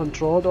mind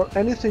controlled or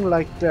anything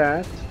like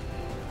that.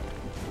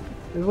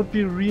 It would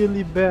be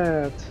really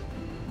bad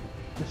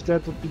if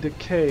that would be the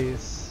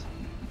case.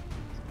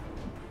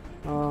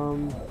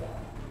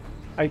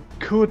 I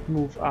could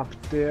move up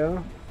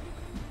there.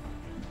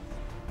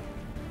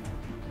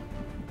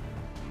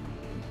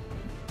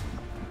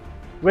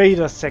 Wait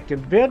a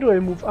second, where do I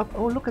move up?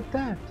 Oh, look at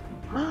that.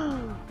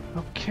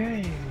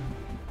 Okay.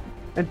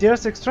 And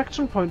there's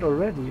extraction point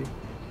already.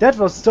 That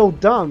was so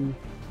dumb.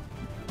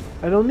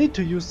 I don't need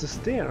to use the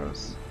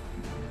stairs.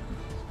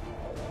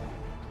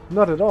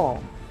 Not at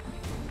all.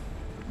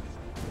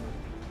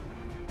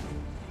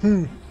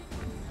 I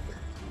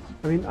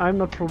mean, I'm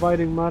not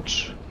providing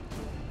much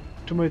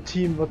to my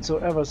team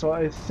whatsoever, so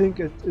I think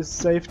it is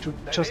safe to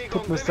just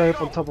put myself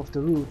on top of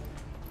the roof.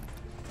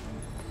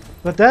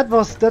 But that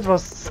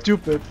was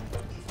stupid.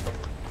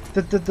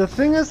 The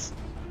thing is,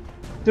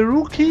 the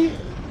rookie,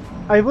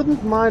 I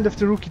wouldn't mind if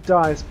the rookie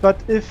dies,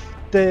 but if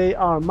they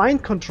are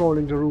mind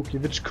controlling the rookie,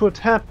 which could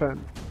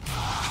happen,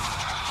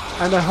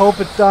 and I hope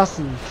it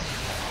doesn't.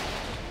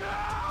 No,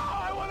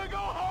 I want to go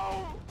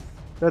home.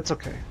 That's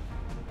okay.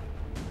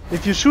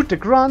 If you shoot the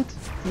grunt,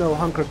 no,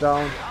 hunker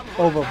down. I'm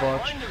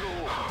Overwatch.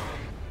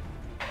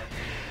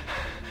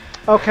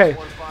 Okay.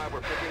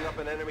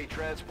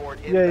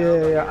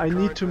 Yeah, I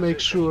need to make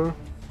sure.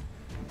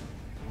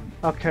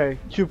 Okay,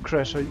 Cube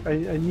Crash,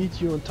 I need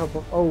you on top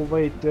of... Oh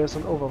wait, there's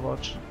an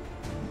Overwatch.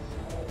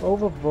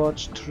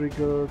 Overwatch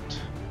triggered...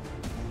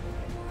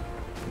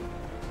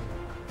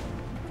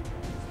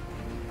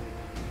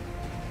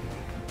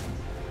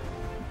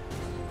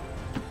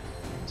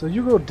 So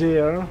you go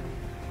there,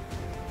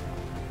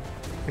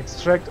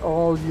 extract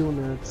all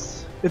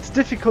units. It's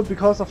difficult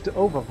because of the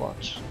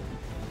Overwatch.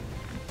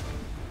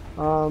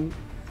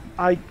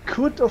 I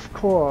could of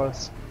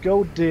course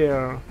go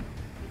there,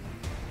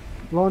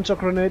 launch a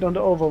grenade on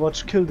the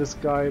Overwatch, kill this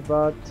guy,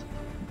 but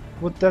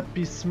would that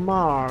be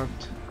smart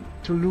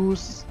to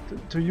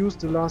use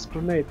the last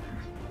grenade?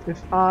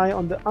 If I,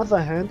 on the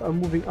other hand, am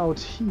moving out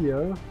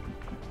here,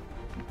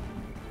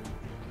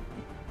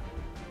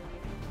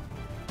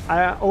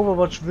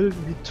 Overwatch will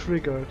be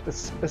triggered.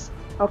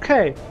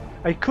 Okay,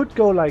 I could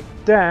go like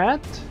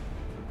that,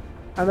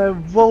 and I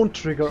won't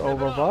trigger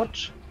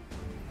Overwatch.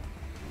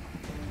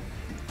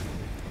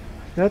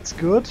 That's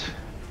good.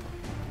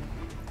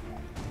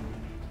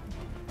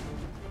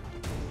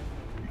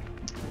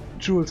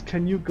 Jules,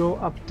 can you go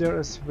up there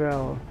as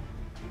well?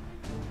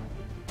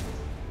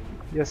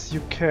 Yes, you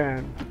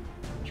can.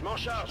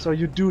 So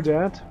you do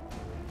that.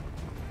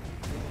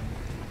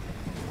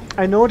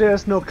 I know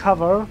there's no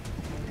cover,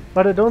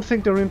 but I don't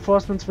think the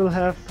reinforcements will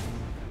have...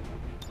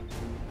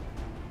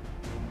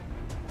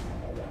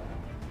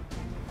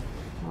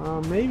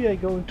 maybe I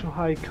go into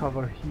high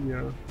cover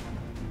here.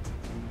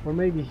 Or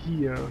maybe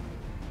here.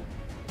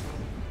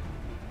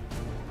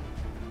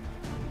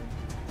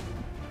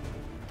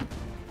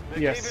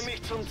 Yes.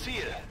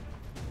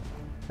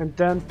 And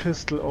then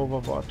pistol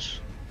Overwatch.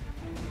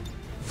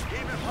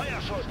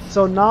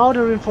 So now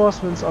the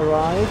reinforcements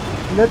arrive.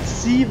 Let's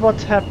see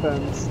what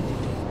happens.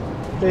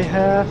 They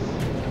have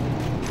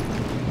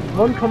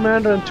 1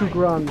 commander and 2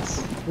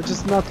 grunts, which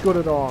is not good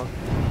at all.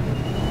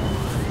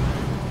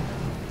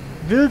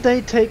 Will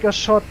they take a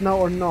shot now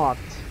or not?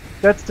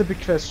 That's the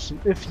big question.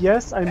 If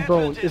yes, I'm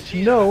boned. If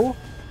no,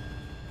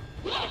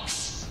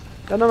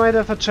 then I might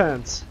have a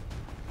chance.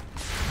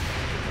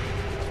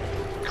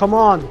 Come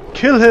on,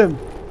 kill him!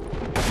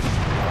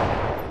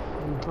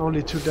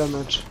 Only 2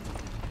 damage.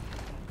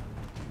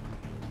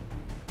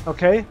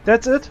 Okay,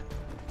 that's it?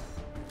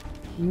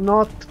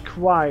 Not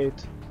quite.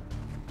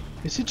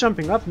 Is he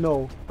jumping up?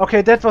 No.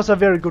 Okay, that was a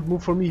very good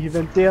move for me. He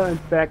went there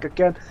and back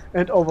again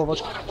and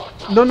Overwatch.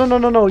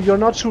 No, you're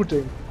not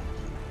shooting.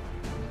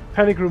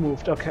 Panic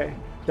removed. Okay,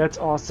 that's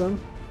awesome.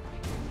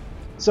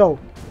 So,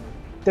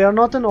 they are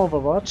not in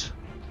Overwatch.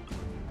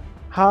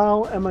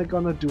 How am I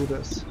gonna do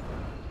this?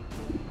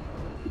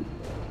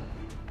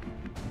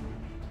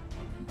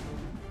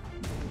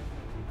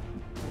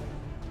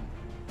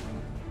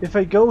 If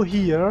I go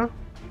here,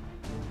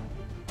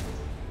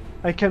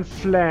 I can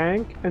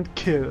flank and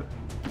kill.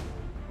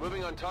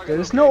 There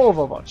is no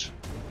Overwatch.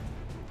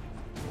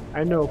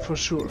 I know for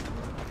sure.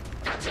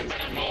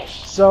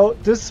 So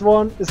this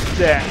one is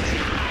dead.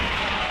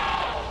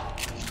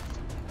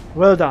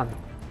 Well done.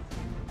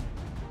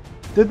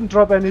 Didn't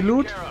drop any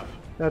loot.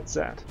 That's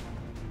sad.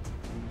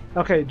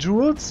 Okay,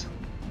 Jules.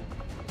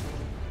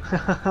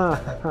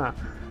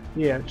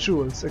 Yeah,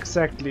 Jules,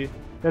 exactly.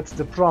 That's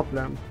the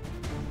problem.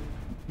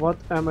 What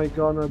am I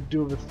gonna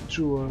do with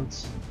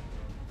Jules?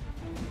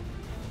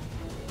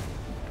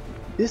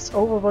 Is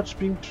Overwatch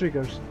being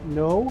triggered?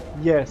 No?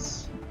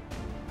 Yes.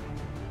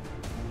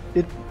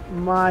 It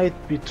might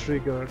be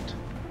triggered.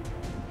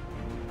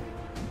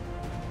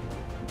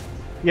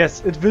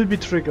 Yes, it will be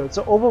triggered.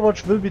 So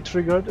Overwatch will be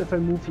triggered if I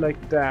move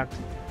like that.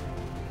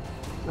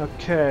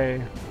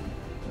 Okay.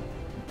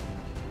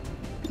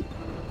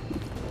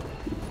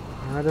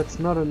 That's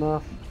not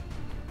enough.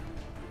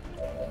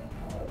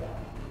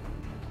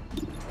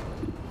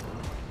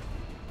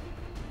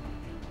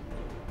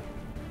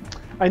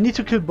 I need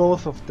to kill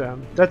both of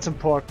them. That's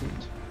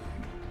important.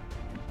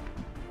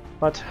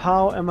 But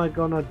how am I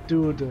gonna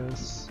do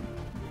this?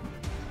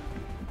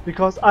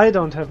 Because I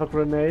don't have a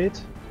grenade.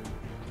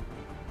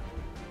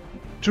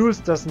 Jules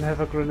doesn't have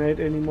a grenade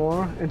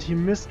anymore, and he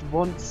missed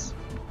once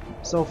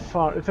so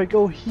far. If I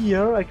go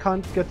here, I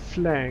can't get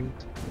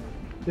flanked.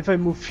 If I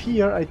move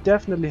here, I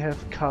definitely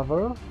have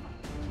cover.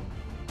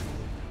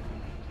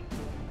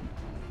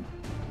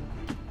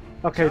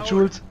 Okay,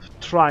 Jules,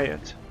 try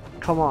it.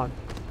 Come on.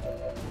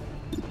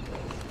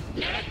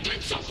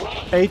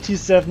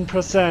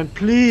 87%,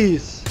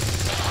 please!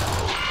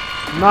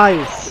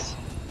 Nice!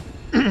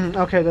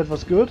 Okay, that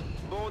was good.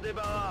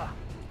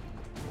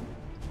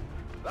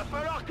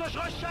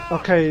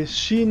 Okay,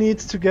 she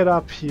needs to get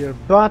up here,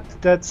 but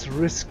that's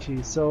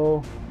risky,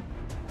 so...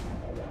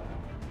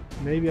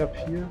 maybe up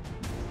here?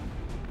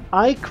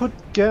 I could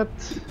get...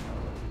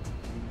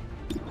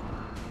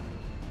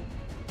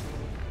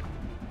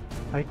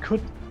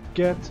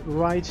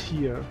 right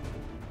here.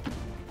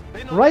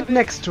 Right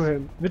next to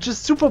him, which is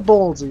super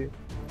ballsy.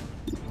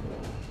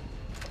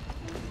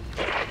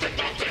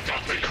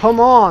 Come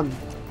on!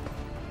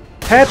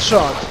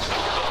 Headshot!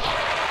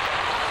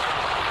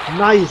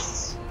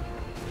 Nice!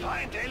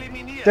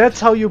 That's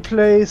how you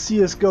play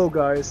CSGO,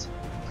 guys.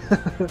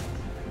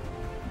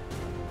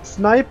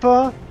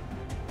 Sniper,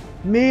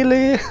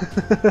 melee,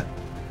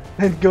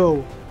 and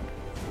go.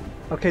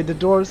 Okay, the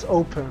door is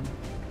open,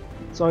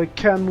 so I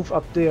can move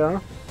up there.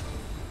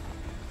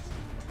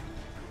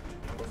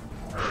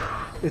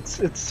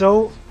 It's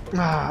so...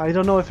 I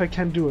don't know if I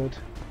can do it.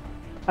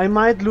 I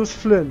might lose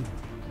Flynn,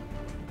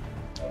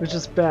 which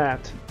is bad.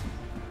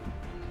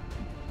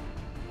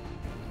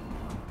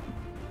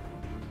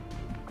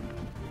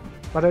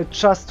 But I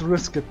just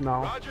risk it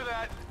now. Roger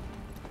that.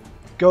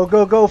 Go,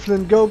 go, go,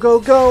 Flynn, go, go,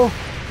 go!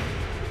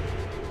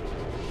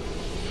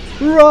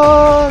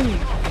 Run!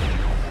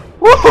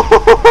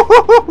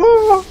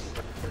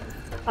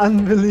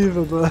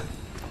 Unbelievable.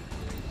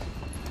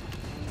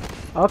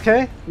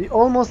 Okay, we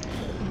almost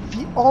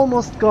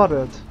got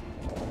it.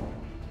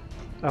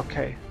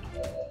 Okay.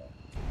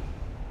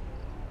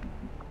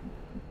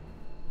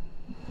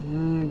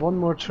 One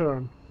more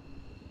turn.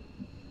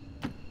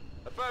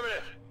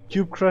 Affirmative.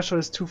 Cube Crusher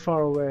is too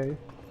far away.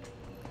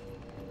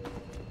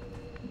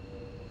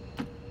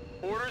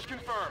 Orders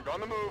confirmed. On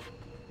the move.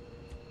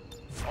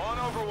 On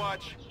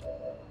Overwatch.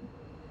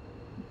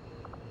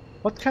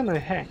 What can I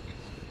hack?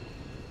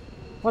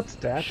 What's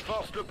that? Je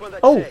force le point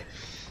Oh! d'accès.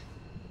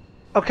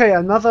 Okay,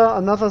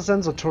 another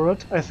sensor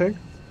turret, I think.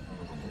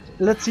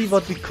 Let's see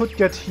what we could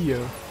get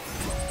here.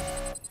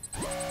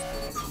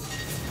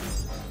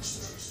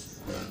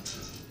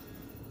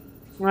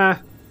 Nah,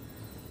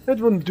 it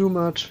wouldn't do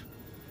much.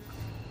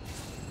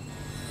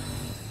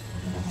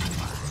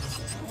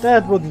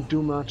 That wouldn't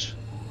do much.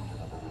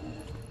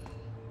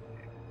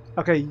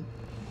 Okay,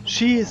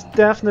 she is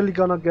definitely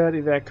gonna get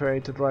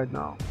evacuated right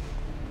now.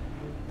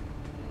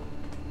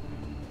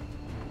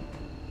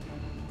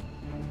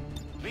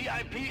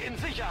 VIP in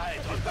Sicherheit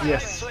und bereit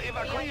Yes. zur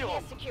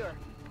Evakuierung.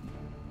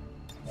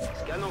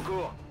 Scan en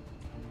cours.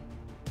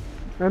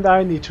 And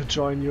I need to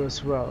join you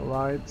as well,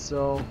 right?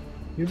 So,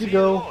 here we Ziel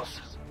go.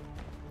 los.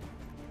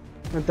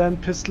 And then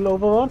pistol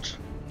overwatch.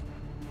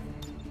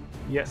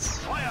 Yes.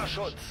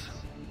 Feuerschutz.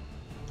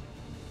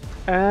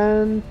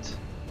 And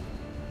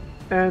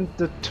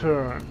the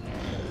turn.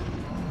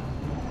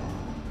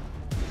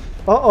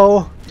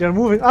 Uh-oh, they're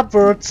moving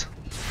upwards.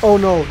 Oh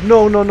no,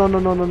 no, no, no, no,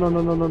 no, no, no,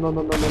 no, no, no, no,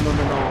 no, no, no, no,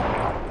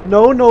 no.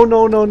 No, no,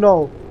 no, no,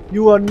 no.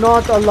 You are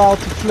not allowed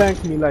to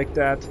flank me like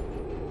that.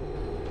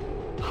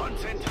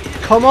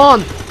 Konzentriert. Come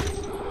on!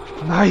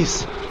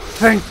 Nice!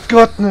 Thank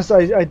goodness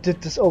I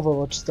did this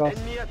Overwatch stuff.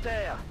 Ennemi à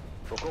terre.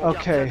 Faut qu'on regarde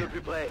Okay. ça de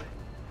plus près.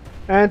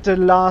 And the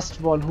last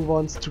one who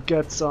wants to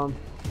get some.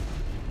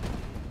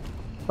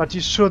 But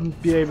you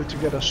shouldn't be able to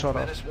get a shot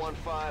off. Menace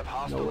 1-5,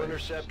 hostile No way.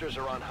 interceptors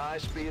are on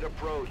high-speed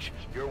approach.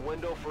 Your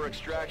window for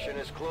extraction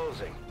is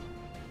closing.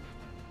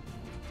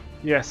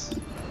 Yes.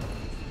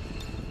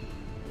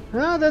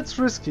 Ah, that's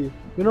risky.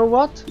 You know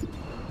what?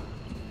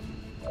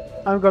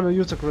 I'm gonna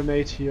use a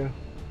grenade here.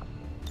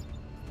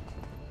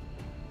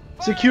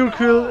 Secure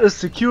kill is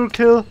secure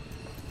kill.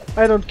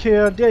 I don't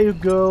care. There you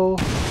go.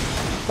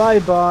 Bye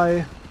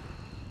bye.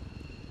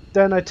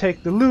 Then I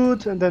take the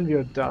loot and then we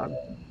are done.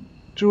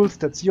 Jules,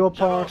 that's your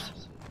part.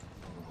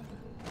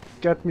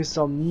 Get me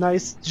some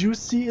nice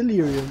juicy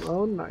Illyrium.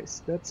 Oh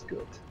nice, that's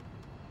good.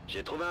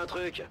 J'ai trouvé un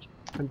truc.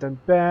 And then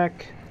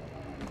back.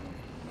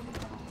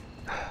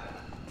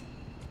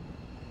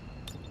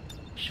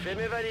 Je fais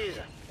mes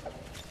valises.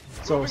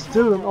 So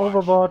still in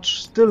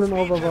Overwatch, still in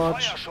Biete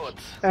Overwatch.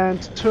 Feuerschutz.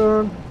 And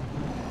turn.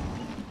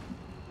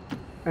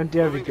 And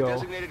there we Moving to go.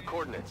 designated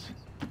coordinates.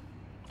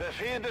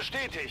 Befehl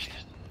bestätigt.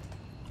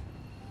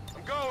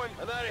 I'm going.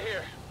 I'm out of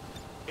here.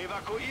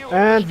 Evakuierung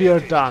And we are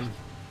bestätigt. done.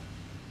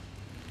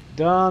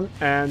 Done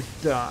and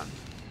done.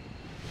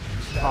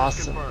 Status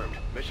Awesome. confirmed.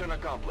 Mission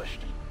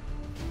accomplished.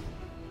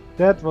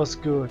 That was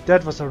good.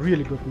 That was a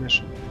really good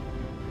mission.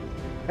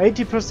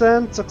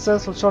 80%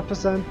 successful shot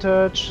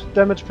percentage,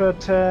 damage per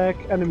attack,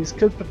 enemies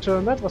killed per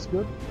turn. That was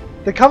good.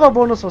 The cover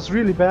bonus was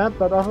really bad,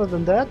 but other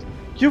than that,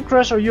 Cube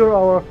Crusher, you're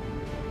our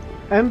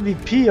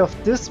MVP of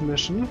this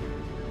mission.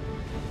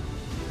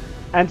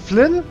 And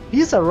Flynn,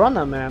 he's a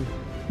runner, man.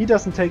 He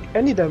doesn't take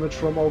any damage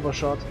from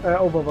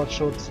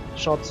Overwatch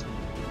shots.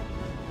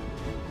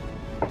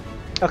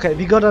 Okay,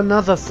 we got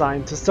another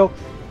scientist, so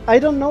I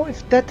don't know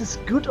if that is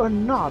good or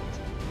not.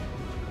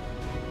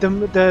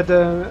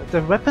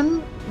 The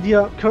weapon we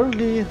are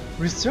currently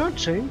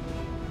researching,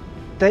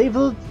 they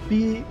will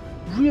be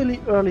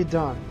really early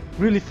done,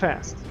 really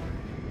fast.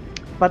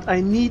 But I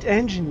need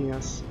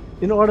engineers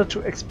in order to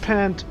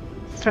expand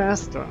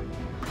faster.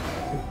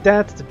 And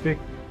that's the big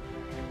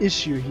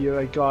issue here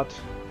I got.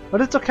 But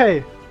it's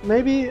okay.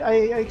 Maybe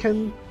I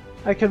can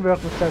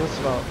work with that as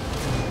well.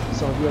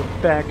 So we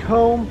are back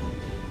home.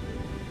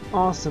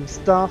 Awesome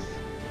stuff.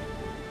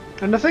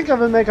 And I think I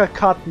will make a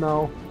cut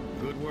now.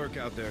 Good work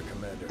out there,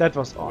 Commander. That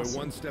was We're awesome.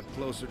 one step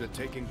closer to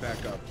taking back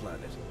our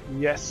planet.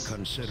 Yes.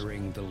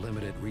 Considering the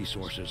limited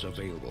resources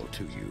available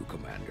to you,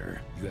 Commander,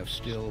 you have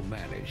still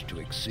managed to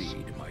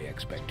exceed my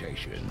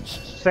expectations.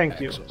 Thank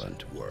you.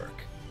 Excellent work.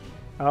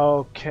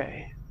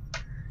 Okay.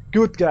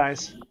 Good,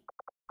 guys.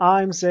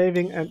 I'm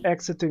saving and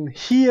exiting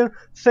here.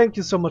 Thank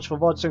you so much for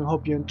watching.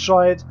 Hope you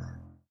enjoyed.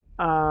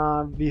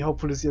 We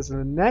hopefully see us in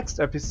the next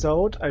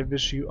episode. I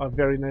wish you a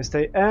very nice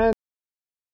day and